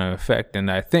any kind of effect. And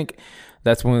I think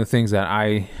that's one of the things that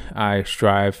I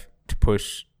strive to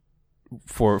push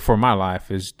for my life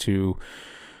is to,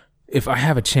 if I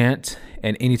have a chance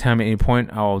at any time, at any point,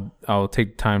 I'll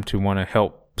take time to want to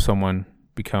help someone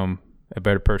become a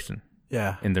better person.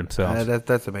 Yeah, in themselves.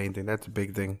 That's the main thing. That's a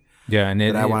big thing. Yeah, and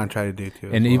I want to try to do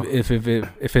too. And well.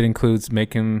 if it includes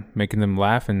making them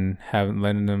laugh and helping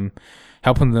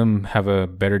them have a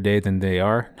better day than they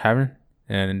are having,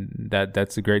 and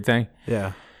that's a great thing.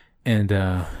 Yeah, and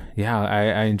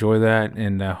I enjoy that,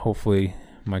 and hopefully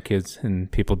my kids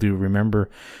and people do remember.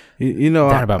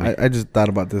 That about me. I just thought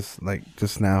about this like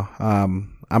just now.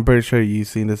 I'm pretty sure you've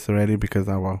seen this already because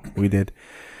we did.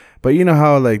 But you know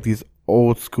how like these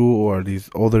old school or these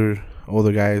older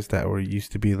guys that were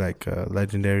used to be like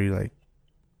legendary, like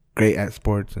great at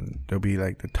sports, and they'll be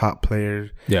like the top players.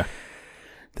 Yeah.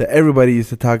 That everybody used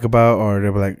to talk about, or they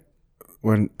were like,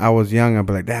 when I was young, I'd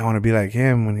be like, "Dad, I want to be like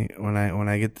him. When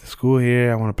I get to school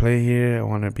here, I want to play here. I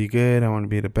want to be good. I want to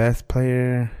be the best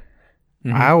player."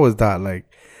 Mm-hmm. I always thought like,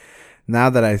 now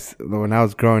that when I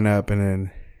was growing up and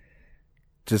then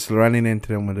just running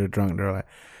into them when they're drunk, they're like,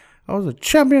 "I was a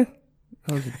champion.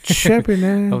 I was a champion,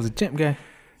 man. I was a champ guy.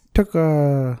 Took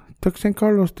St.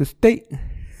 Carlos to state."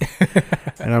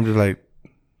 And I'm just like,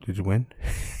 "Did you win?"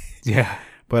 Yeah.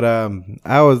 But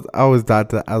I always thought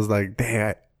that, I was like,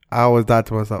 dang, I always thought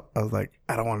to myself, I was like,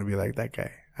 I don't want to be like that guy.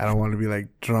 I don't want to be like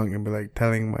drunk and be like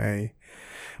telling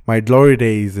my glory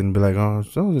days and be like, "Oh,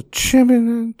 so I was a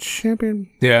champion."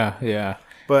 Yeah, yeah.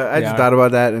 But I just thought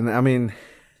about that, and I mean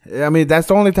that's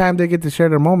the only time they get to share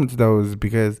their moments though, is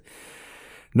because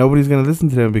nobody's gonna listen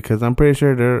to them, because I'm pretty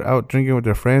sure they're out drinking with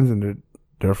their friends, and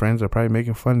their friends are probably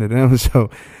making fun of them. So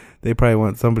they probably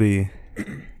want somebody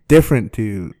different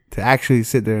to actually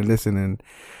sit there and listen. And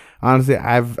honestly,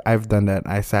 I've done that.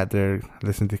 I sat there,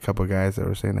 listened to a couple of guys that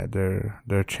were saying that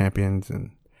they're champions,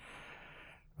 and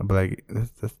I'm like,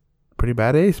 that's pretty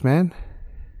bad ace, man.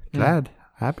 Glad,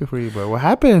 happy for you, but what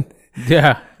happened?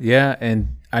 Yeah,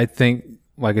 and I think,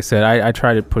 like I said, I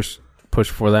try to push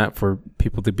for that, for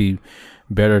people to be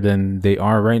better than they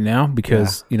are right now,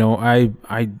 because I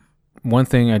one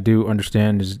thing I do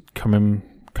understand is coming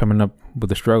up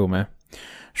with a struggle, man.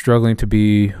 Struggling to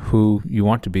be who you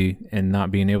want to be and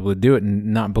not being able to do it,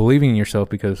 and not believing in yourself,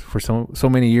 because for so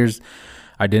many years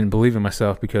I didn't believe in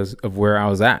myself because of where I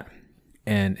was at,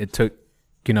 and it took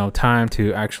time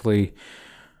to actually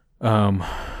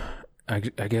I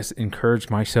guess encourage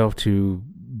myself to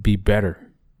be better.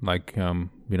 Like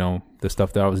the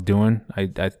stuff that I was doing,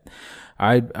 I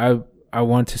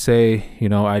want to say,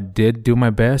 I did do my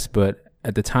best, but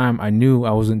at the time I knew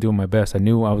I wasn't doing my best. I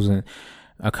knew I wasn't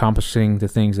accomplishing the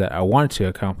things that I wanted to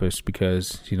accomplish,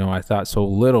 because I thought so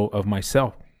little of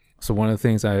myself. So one of the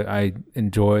things I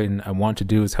enjoy and I want to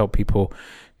do is help people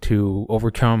to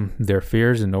overcome their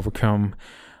fears and overcome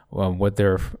what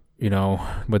they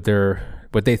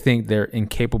think they're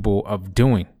incapable of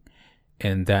doing,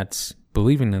 and that's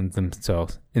believing in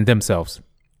themselves.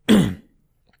 And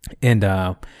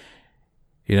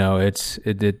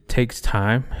it takes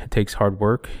time, it takes hard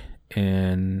work.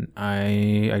 And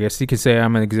I guess you could say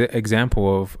I'm an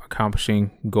example of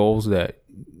accomplishing goals that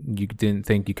you didn't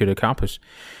think you could accomplish,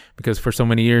 because for so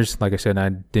many years, like I said, I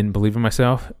didn't believe in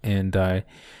myself, and I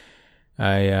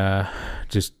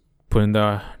just put in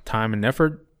the time and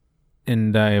effort,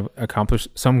 and I accomplished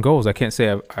some goals. I can't say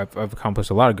I've accomplished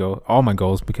a lot of all my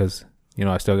goals, because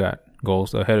I still got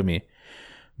goals ahead of me.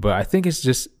 But I think it's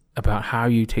just about how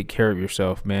you take care of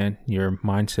yourself, man. Your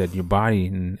mindset, your body,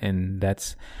 and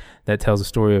that tells a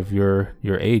story of your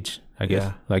age, I guess.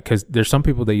 Yeah. Like, because there's some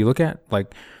people that you look at,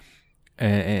 like,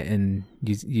 and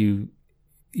you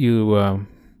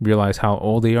realize how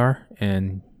old they are,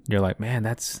 and you're like, man,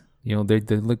 that's they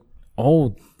look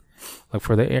old. Like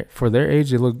for their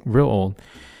age, they look real old,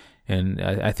 and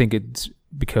I think it's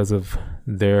because of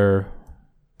the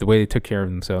way they took care of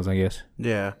themselves, I guess.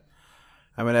 Yeah,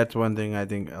 I mean that's one thing I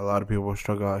think a lot of people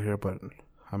struggle out here, but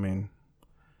I mean,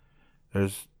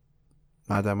 there's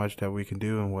not that much that we can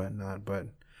do and whatnot. But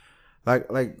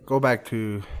like go back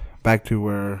to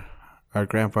where our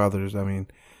grandfathers. I mean,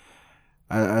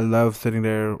 I love sitting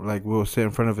there. Like we'll sit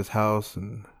in front of his house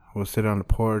and we'll sit on the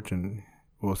porch and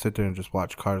we'll sit there and just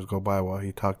watch cars go by while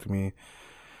he talked to me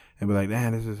and be like,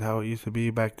 "Man, this is how it used to be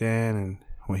back then." And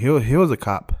when he was a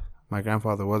cop, my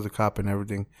grandfather was a cop and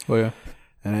everything. Oh yeah.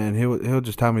 And then he'll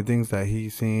just tell me things that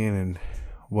he's seen and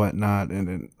whatnot. And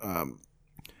then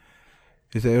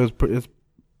he said it's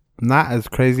not as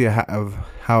crazy of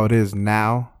how it is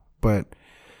now, but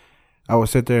I would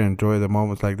sit there and enjoy the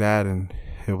moments like that. And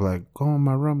he'll be like, "Go in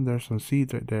my room. There's some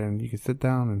seeds right there, and you can sit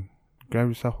down and grab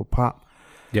yourself a pop."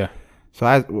 Yeah. So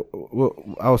I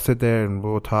will sit there and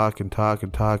we'll talk, and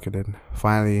then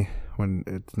finally, when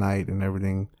it's night and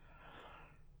everything,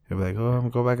 he'll be like, "Oh, I'm gonna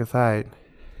go back inside."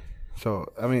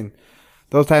 So I mean,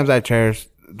 those times I cherish.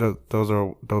 Those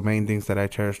are the main things that I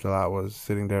cherished a lot, was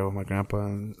sitting there with my grandpa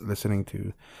and listening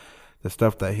to the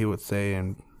stuff that he would say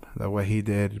and what he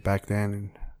did back then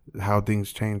and how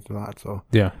things changed a lot. So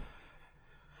yeah,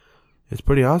 it's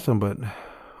pretty awesome. But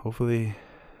hopefully,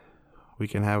 we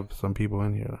can have some people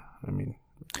in here. I mean,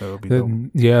 that would be dope.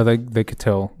 Yeah, they could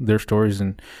tell their stories,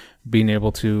 and being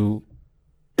able to,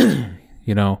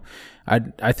 you know,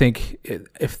 I think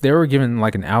if they were given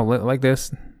like an outlet like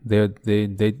this,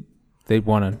 they'd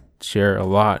want to share a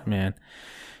lot, man.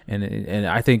 And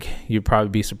I think you'd probably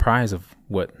be surprised of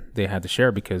what they had to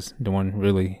share, because no one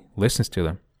really listens to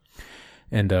them.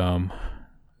 And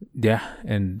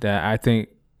I think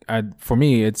for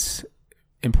me, it's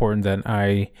important that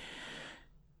I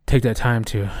take that time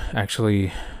to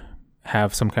actually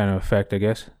have some kind of effect, I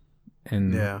guess.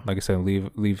 And like I said,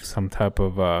 leave some type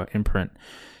of imprint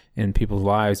in people's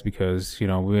lives, because, you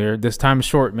know, this time is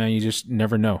short, man. You just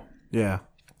never know. Yeah.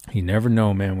 You never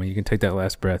know, man, when you can take that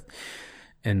last breath.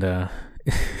 And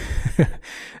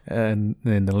and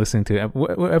then listening to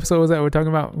what episode was that we're talking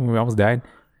about when we almost died?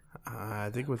 I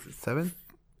think it was 7.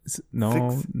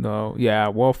 No, yeah,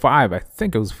 well, 5. I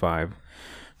think it was 5.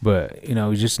 But you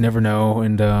know, you just never know,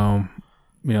 and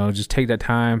you know, just take that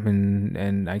time,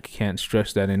 and I can't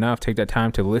stress that enough. Take that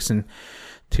time to listen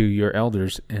to your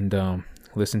elders, and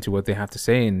listen to what they have to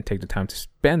say, and take the time to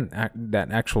spend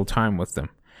that actual time with them.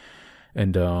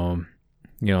 And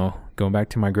you know, going back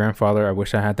to my grandfather, I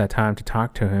wish I had that time to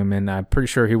talk to him, and I'm pretty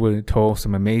sure he would have told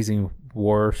some amazing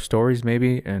war stories,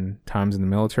 maybe, and times in the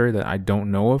military that I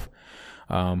don't know of.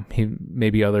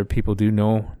 Maybe other people do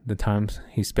know the times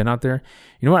he spent out there.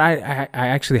 You know what? I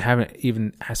actually haven't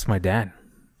even asked my dad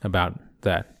about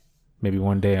that. Maybe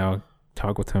one day I'll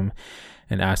talk with him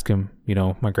and ask him, you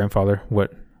know, my grandfather,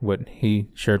 what he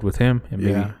shared with him,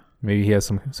 and maybe he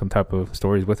has some type of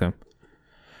stories with him.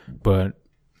 But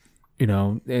you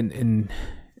know, and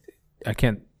I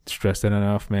can't stress that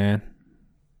enough, man.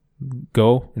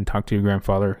 Go and talk to your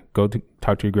grandfather. Go to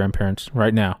talk to your grandparents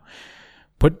right now.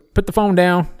 Put the phone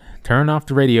down, turn off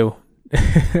the radio,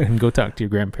 and go talk to your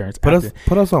grandparents. Put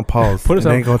us on pause. Put us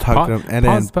and on, then go talk to them. And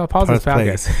pause this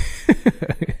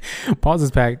podcast. Pause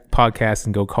this podcast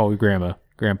and go call your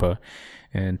grandpa,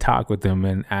 and talk with them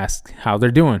and ask how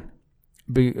they're doing.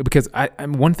 Because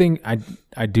one thing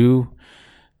I do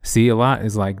see a lot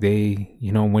is like they,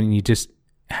 you know, when you just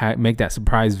make that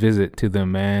surprise visit to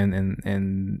them, man,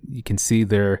 and you can see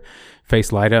their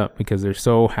face light up because they're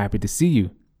so happy to see you.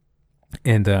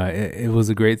 And it was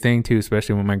a great thing too,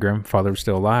 especially when my grandfather was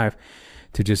still alive,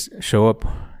 to just show up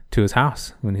to his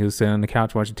house when he was sitting on the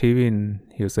couch watching TV, and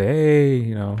he would say, "Hey,"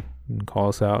 you know, and call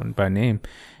us out by name,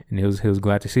 and he was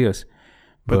glad to see us.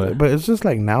 But it's just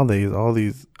like nowadays, all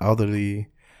these elderly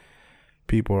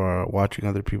people are watching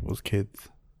other people's kids.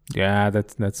 Yeah,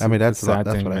 that's. I mean, that's sad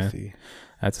what man. I see.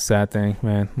 That's a sad thing,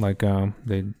 man. Like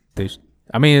they.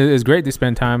 I mean, it's great to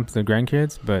spend time with the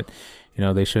grandkids, but you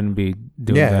know, they shouldn't be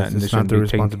doing that. It's not their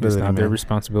responsibility. It's not their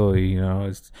responsibility. You know,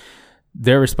 it's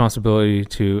their responsibility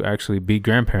to actually be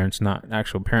grandparents, not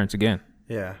actual parents again.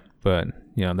 Yeah. But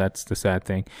you know, that's the sad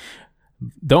thing.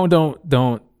 Don't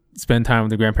spend time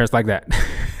with the grandparents like that.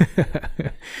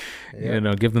 You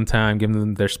know, give them time, give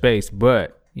them their space,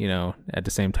 but you know, at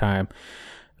the same time,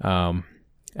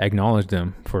 acknowledge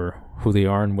them for who they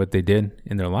are and what they did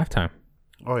in their lifetime.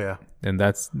 Oh yeah. And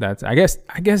that's I guess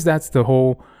that's the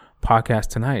whole podcast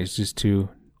tonight, is just to,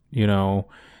 you know,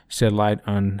 shed light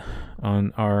on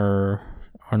our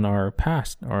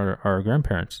past, our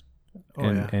grandparents,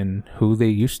 and who they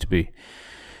used to be.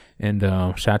 And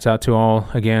shouts out to all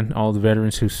the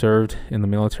veterans who served in the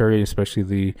military,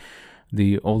 especially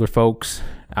the older folks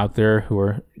out there who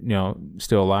are, you know,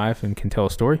 still alive and can tell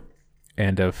a story.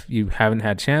 And if you haven't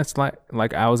had a chance,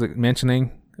 like I was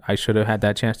mentioning, I should have had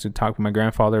that chance to talk with my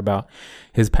grandfather about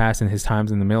his past and his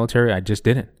times in the military. I just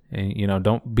didn't. And, you know,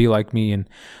 don't be like me and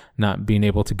not being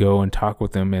able to go and talk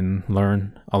with them and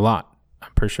learn a lot.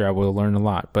 I'm pretty sure I will learn a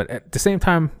lot. But at the same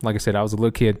time, like I said, I was a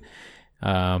little kid.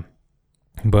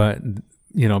 But,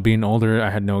 you know, being older, I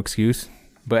had no excuse.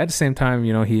 But at the same time,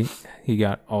 you know, he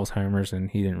got Alzheimer's and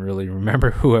he didn't really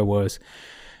remember who I was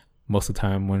most of the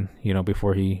time when,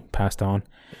 before he passed on.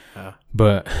 Yeah.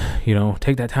 But,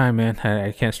 take that time, man.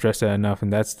 I can't stress that enough.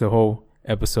 And that's the whole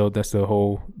episode. That's the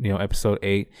whole, episode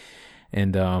 8.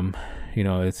 And,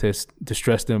 it's just to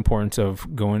stress the importance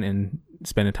of going and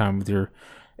spending time with your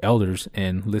elders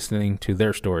and listening to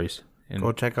their stories. And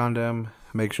go check on them.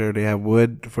 Make sure they have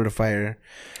wood for the fire.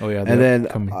 Oh, yeah. And then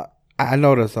I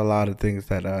noticed a lot of things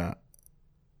that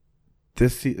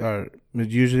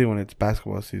usually when it's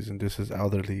basketball season, this is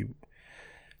elderly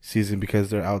season because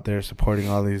they're out there supporting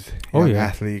all these young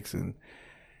athletes. And,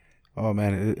 oh,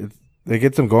 man, it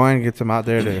gets them going, gets them out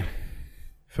there to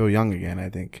feel young again, I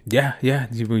think. Yeah.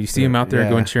 You see them out there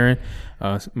going cheering.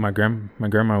 My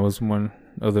grandma was one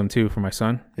of them, too, for my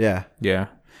son. Yeah. Yeah.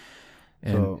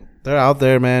 And so they're out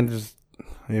there, man. Just,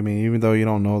 even though you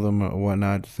don't know them or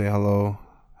whatnot, just say hello.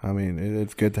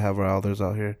 It's good to have our elders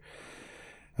out here.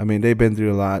 They've been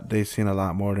through a lot. They've seen a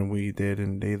lot more than we did,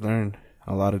 and they learned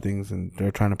a lot of things, and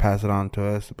they're trying to pass it on to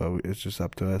us, but it's just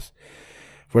up to us.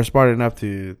 If we're smart enough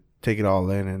to take it all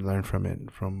in and learn from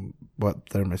it, from what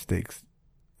their mistakes,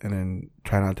 and then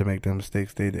try not to make the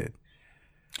mistakes they did.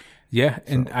 Yeah, so.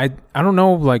 And I don't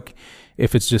know, like,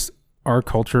 if it's just our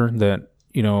culture that,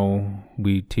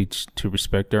 we teach to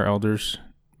respect our elders,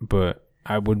 but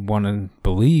I would want to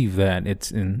believe that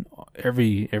it's in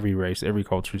every race, every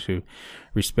culture to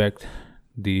respect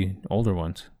the older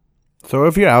ones. So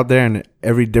if you're out there in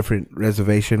every different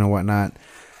reservation or whatnot,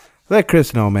 let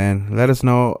Chris know, man. Let us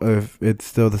know if it's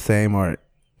still the same or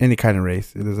any kind of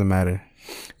race. It doesn't matter.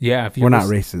 Yeah, we're not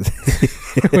racist.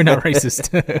 We're not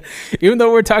racist. Even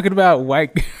though we're talking about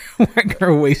white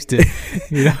girl wasted,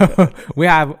 we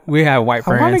have white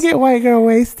friends. I want to get white girl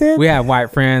wasted. We have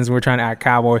white friends. We're trying to act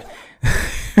cowboy,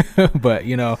 but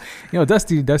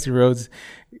Dusty Rhodes.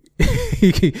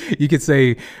 You could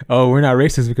say, "Oh, we're not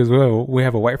racist because we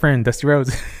have a white friend, Dusty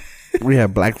Rhodes." We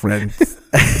have black friends.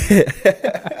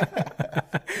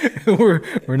 we're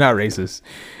not racist.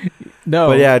 No,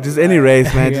 but yeah, just any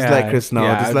race, man. Just let Chris know.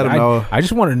 Just let him know. I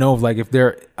just want to know, if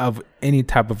they're of any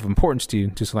type of importance to you,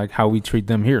 just like how we treat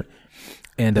them here.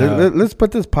 And let's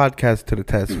put this podcast to the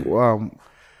test.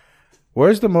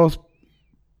 Where's the most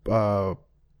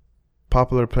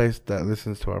popular place that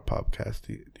listens to our podcast?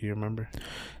 Do you remember?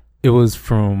 It was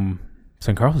from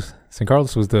St. Carlos. St.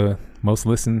 Carlos was the most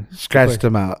listened. Scratched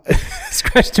them out.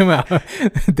 Scratched them out.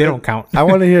 They don't count. I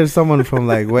want to hear someone from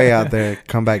way out there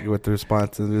come back with the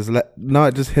response and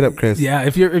just hit up Chris. Yeah,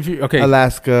 if you're okay,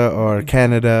 Alaska or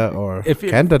Canada or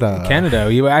Canada.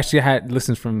 You actually had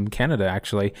listens from Canada.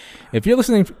 Actually, if you're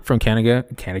listening from Canada,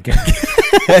 Canada,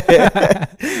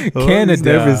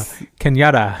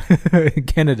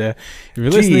 Canada. If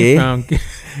you're listening from,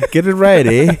 get it right,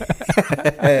 eh?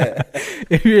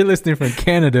 If you're listening from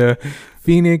Canada,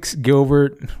 Phoenix,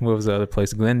 Gilbert, what was the other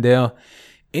place? Glendale,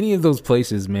 any of those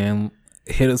places, man,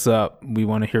 hit us up. We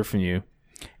want to hear from you,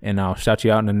 and I'll shout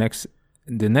you out in the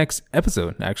next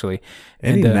episode. Actually,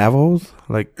 any Navajos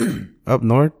up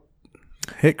north,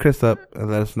 hit Chris up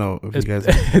and let us know if you guys.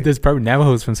 There's probably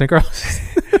Navajos from St. Carlos.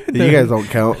 You guys don't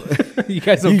count. You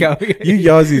guys don't count. You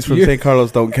Yazzies from St.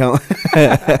 Carlos don't count.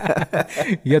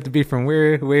 You have to be from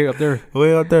way up there.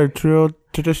 Way up there, true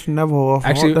tradition Navajo.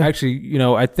 Actually,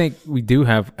 I think we do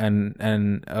have an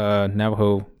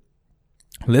Navajo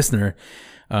listener.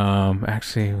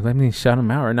 Actually, let me shout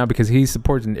him out right now because he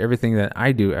supports everything that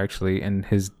I do. Actually, and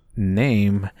his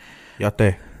name,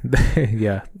 Yate.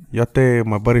 Yeah, Yate,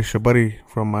 my buddy Shabuddy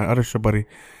from my other Shabuddy.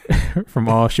 From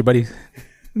all Shabuddies.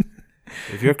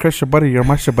 If you're Chris Shabuddy, you're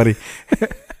my Shabuddy.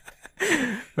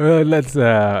 Well, let's.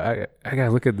 I gotta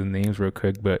look at the names real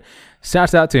quick, but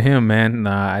shouts out to him, man.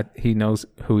 He knows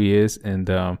who he is, and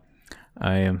I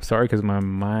am sorry because my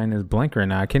mind is blank right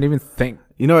now. I can't even think.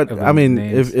 You know what? I mean,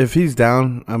 if he's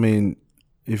down,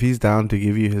 if he's down to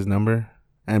give you his number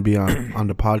and be on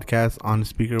the podcast on the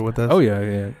speaker with us. Oh yeah,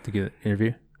 to get an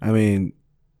interview. I'm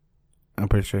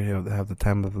pretty sure he'll have the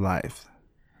time of his life.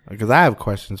 Because I have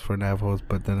questions for Navajos,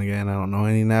 but then again, I don't know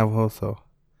any Navajos, so.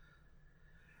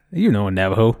 You know a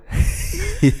Navajo.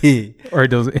 Or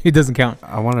he doesn't count.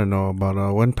 I want to know about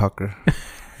Windtucker.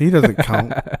 He doesn't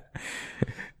count.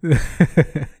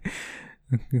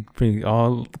 Bring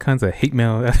all kinds of hate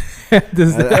mail.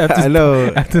 I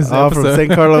know. All from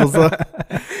St. Carlos.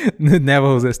 The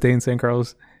Navajos that stay in St.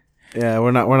 Carlos. Yeah,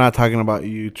 we're not talking about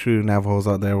you true Navajos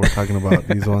out there. We're talking about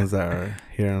these ones that are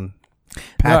here on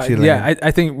patchy land. Yeah,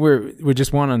 I think we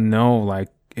just want to know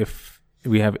if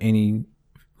we have any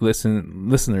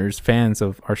listeners, fans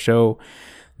of our show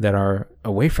that are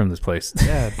away from this place.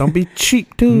 Yeah, don't be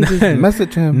cheap too. Just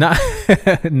message him.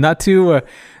 Not to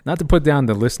put down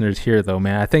the listeners here though,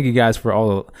 man. I thank you guys for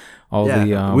all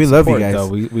the we love you support, guys. though.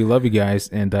 We love you guys,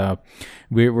 and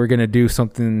we're gonna do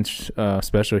something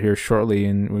special here shortly,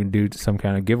 and we're gonna do some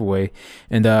kind of giveaway.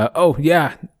 And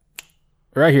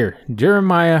right here,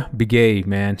 Jeremiah Begay,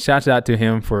 man. Shout out to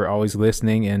him for always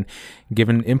listening and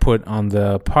giving input on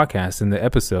the podcast and the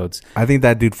episodes. I think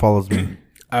that dude follows me.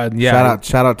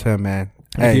 Shout out to him, man.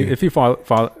 If you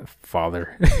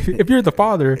father, if you're the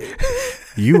father,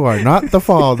 you are not the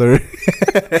father.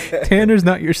 Tanner's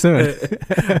not your son.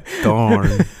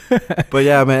 Darn. But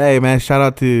yeah, man. Hey, man. Shout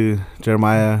out to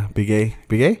Jeremiah Begay.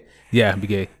 Begay? Yeah,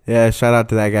 Begay. Yeah, shout out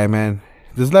to that guy, man.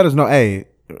 Just let us know. Hey,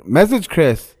 message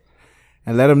Chris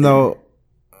and let him know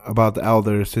about the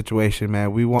elder situation,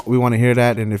 man. We want to hear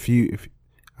that. And if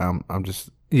I'm just.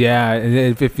 Yeah,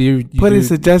 if you putting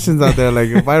suggestions out there, like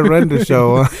if I run the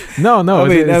show, no,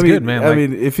 it's good, man. I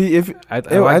mean, I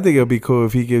think it'll be cool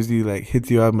if he gives you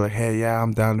hits you up and like, hey, yeah,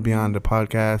 I'm down to be on the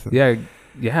podcast. And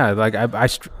yeah, like I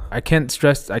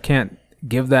can't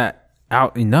give that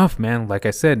out enough, man. Like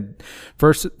I said,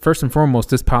 first and foremost,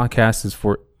 this podcast is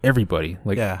for everybody.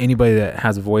 Anybody that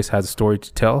has a voice, has a story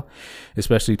to tell,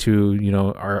 especially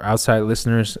to our outside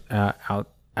listeners out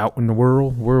in the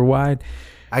worldwide.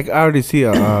 I already see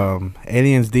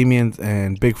Aliens, Demons,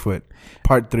 and Bigfoot,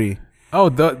 Part 3. Oh,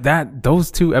 those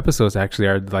 2 episodes actually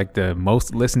are like the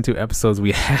most listened to episodes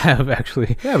we have,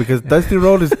 actually. Yeah, because Dusty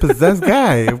Road is possessed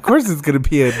guy. Of course, it's gonna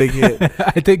be a big hit.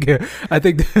 I think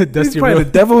Dusty Road, the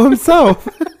devil himself.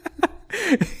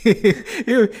 he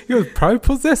was probably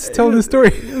possessed telling the story.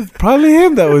 It was probably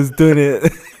him that was doing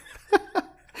it.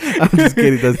 I'm just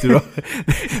kidding, Dusty Road.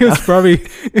 He's probably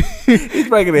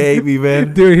gonna hate me,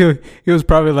 man. Dude, he was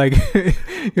probably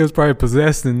he was probably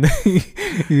possessed, and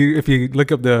if you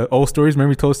look up the old stories,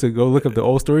 remember he told us to go look up the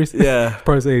old stories? Yeah.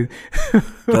 Probably say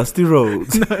Dusty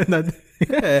Rhodes. Okay,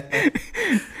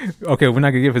 we're not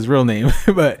gonna give his real name,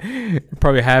 but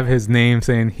probably have his name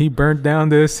saying he burned down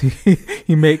this.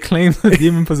 He made claims of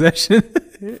demon possession.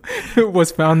 It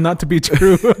was found not to be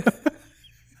true.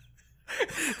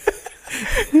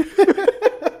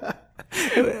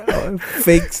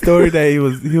 Fake story that he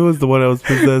was the one that was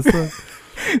possessed.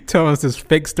 Tell us this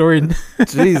fake story.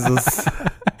 Jesus.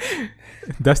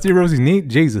 Dusty Rosie's neat.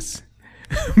 Jesus.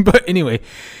 But anyway,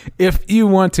 if you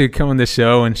want to come on the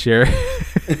show and share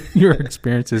your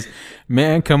experiences,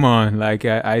 man, come on. Like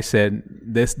I said,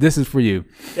 this is for you.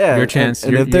 Yeah, your chance.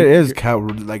 And if there is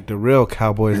the real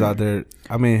cowboys out there,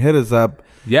 I mean, hit us up.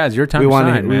 Yeah, it's your time. We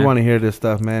want to hear this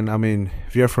stuff, man. I mean,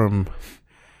 if you're from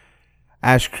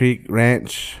Ash Creek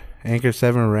Ranch, Anchor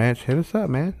 7 Ranch, hit us up,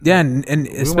 man. Yeah, and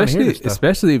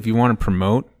especially if you want to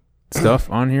promote stuff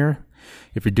on here.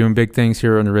 If you're doing big things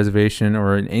here on the reservation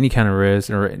or in any kind of res,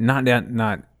 or not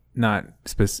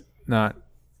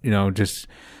just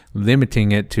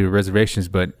limiting it to reservations,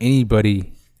 but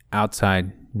anybody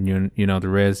outside, the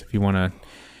res, if you want to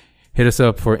hit us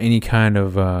up for any kind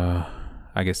of,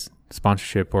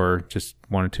 sponsorship, or just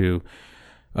wanted to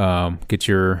get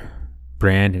your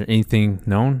brand or anything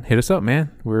known, hit us up,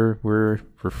 man. We're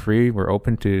free. We're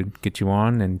open to get you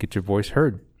on and get your voice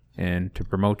heard and to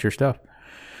promote your stuff.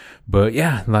 But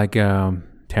yeah, like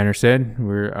Tanner said,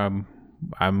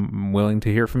 I'm willing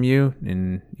to hear from you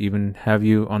and even have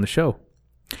you on the show.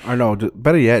 Or no,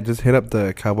 better yet, just hit up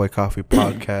the Cowboy Coffee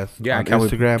Podcast on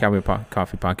Instagram. Cowboy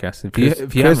Coffee Podcast.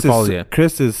 If you haven't followed yet.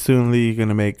 Chris is soonly going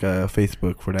to make a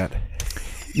Facebook for that.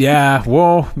 Yeah,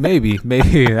 well, maybe.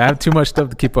 I have too much stuff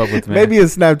to keep up with, man. Maybe a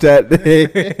Snapchat.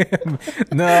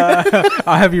 Nah,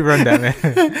 I'll have you run that, man.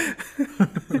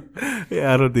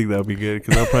 Yeah, I don't think that'll be good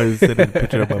because I'll probably send a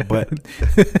picture of my butt.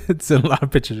 It's a lot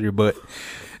of pictures of your butt.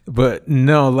 But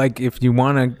no, like if you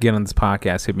want to get on this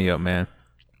podcast, hit me up, man.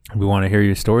 We want to hear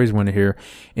your stories. We want to hear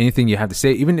anything you have to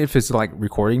say, even if it's like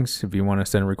recordings. If you want to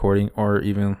send a recording or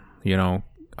even, a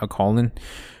call-in,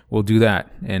 we'll do that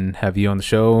and have you on the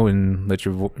show and let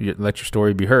your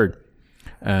story be heard.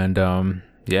 And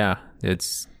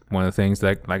it's one of the things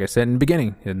that, like I said in the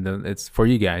beginning, it's for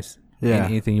you guys. Yeah,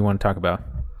 anything you want to talk about,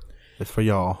 it's for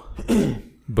y'all.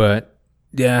 But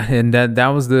yeah, and that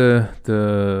was the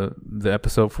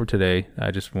episode for today.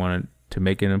 I just wanted to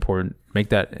make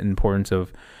that importance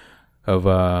of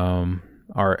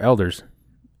our elders.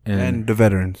 And the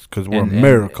veterans, because we're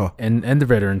Merica. And the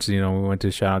veterans, we went to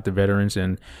shout out the veterans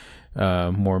and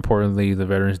more importantly, the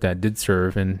veterans that did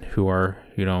serve and who are,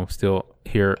 still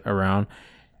here around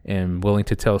and willing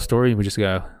to tell a story. We just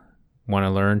want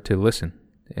to learn to listen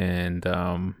and,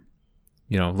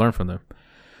 learn from them.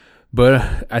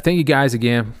 But I thank you guys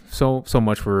again so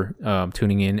much for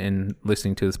tuning in and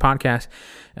listening to this podcast.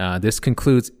 This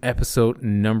concludes episode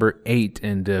number 8.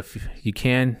 And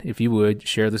if you would,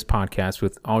 share this podcast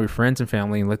with all your friends and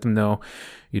family and let them know,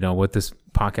 what this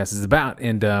podcast is about.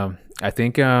 And I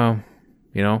think, I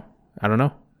don't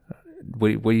know.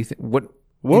 What do you think?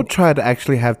 We'll try to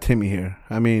actually have Timmy here.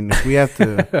 I mean, if we have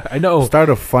to I know. Start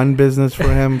a fun business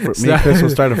for him. Me and Chris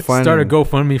will start a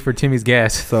GoFundMe for Timmy's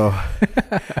gas. So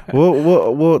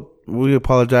we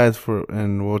apologize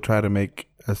and we'll try to make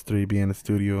us 3 be in the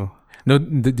studio. No,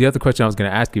 the other question I was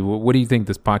going to ask you, what do you think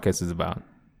this podcast is about?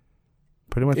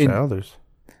 Pretty much the elders.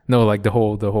 No, like the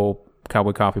whole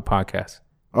Cowboy Coffee podcast.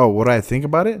 Oh, what do I think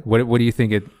about it? What do you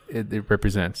think it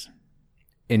represents,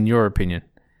 in your opinion?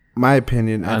 My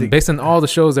opinion, I think based on all the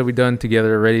shows that we've done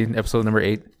together already, episode number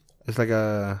 8. It's like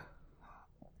a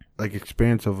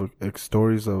experience of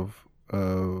stories of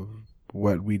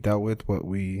what we dealt with, what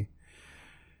we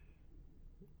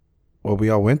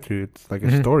all went through. It's like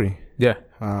a story. Yeah.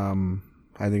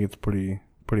 I think it's pretty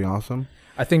awesome.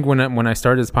 I think when I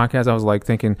started this podcast, I was like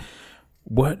thinking,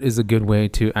 what is a good way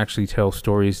to actually tell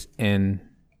stories? And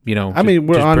we're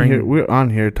on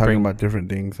here talking about different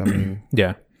things. I mean,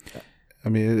 yeah. I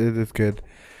mean, it is good.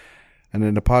 And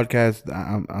then the podcast,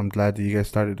 I'm glad that you guys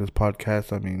started this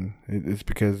podcast. I mean, it's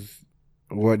because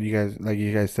what you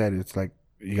guys said, it's like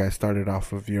you guys started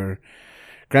off of your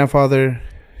grandfather.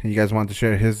 And you guys want to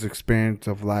share his experience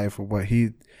of life, of what he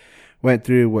went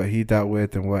through, what he dealt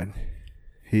with, and what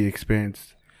he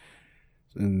experienced.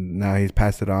 And now he's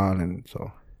passed it on. And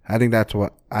so I think that's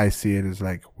what I see it as,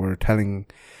 like we're telling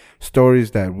stories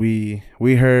that we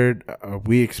heard,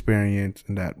 we experienced,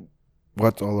 and that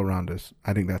what's all around us.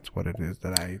 I think that's what it is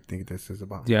that I think this is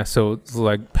about. Yeah, so it's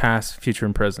like past, future,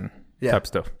 and present type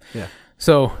stuff. Yeah.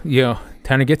 So,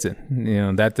 Tanner gets it.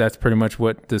 That's pretty much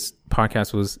what this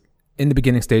podcast was in the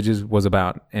beginning stages was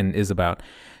about and is about,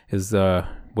 is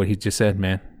what he just said,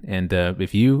 man. And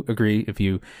if you agree, if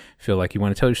you feel like you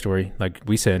want to tell your story, like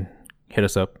we said, hit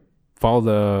us up. Follow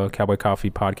the Cowboy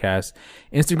Coffee Podcast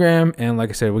Instagram. And like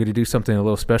I said, we're going to do something a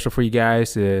little special for you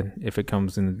guys if it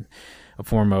comes in a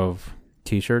form of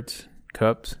T-shirts,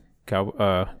 cups,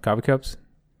 coffee cups,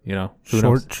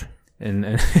 shorts,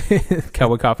 and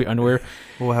Cowboy Coffee underwear.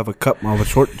 We'll have a cup of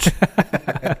shorts.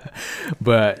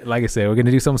 But like I said, we're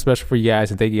gonna do something special for you guys,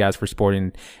 and thank you guys for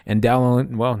supporting and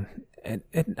downloading. Well, and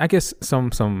I guess some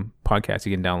podcasts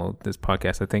you can download this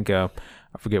podcast. I think I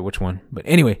forget which one, but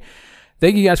anyway,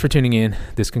 thank you guys for tuning in.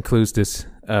 This concludes this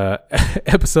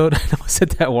episode. I know I said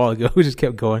that a while ago. We just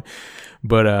kept going,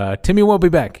 but Timmy will be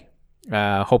back.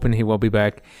 Hoping he will be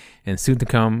back and soon to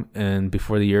come, and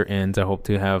before the year ends, I hope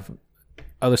to have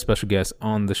other special guests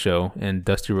on the show, and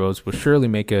Dusty Rhodes will surely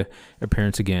make a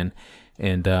appearance again.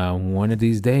 And one of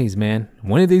these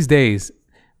days,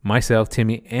 myself,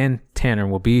 Timmy, and Tanner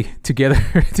will be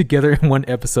together in one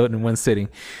episode in one sitting.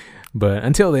 But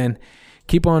until then,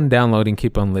 keep on downloading,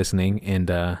 keep on listening, and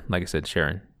like I said,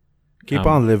 sharing. Keep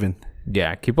on living.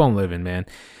 Yeah, keep on living, man.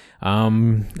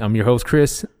 I'm your host,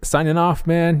 Chris, signing off,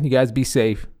 man. You guys be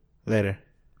safe. Later.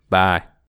 Bye.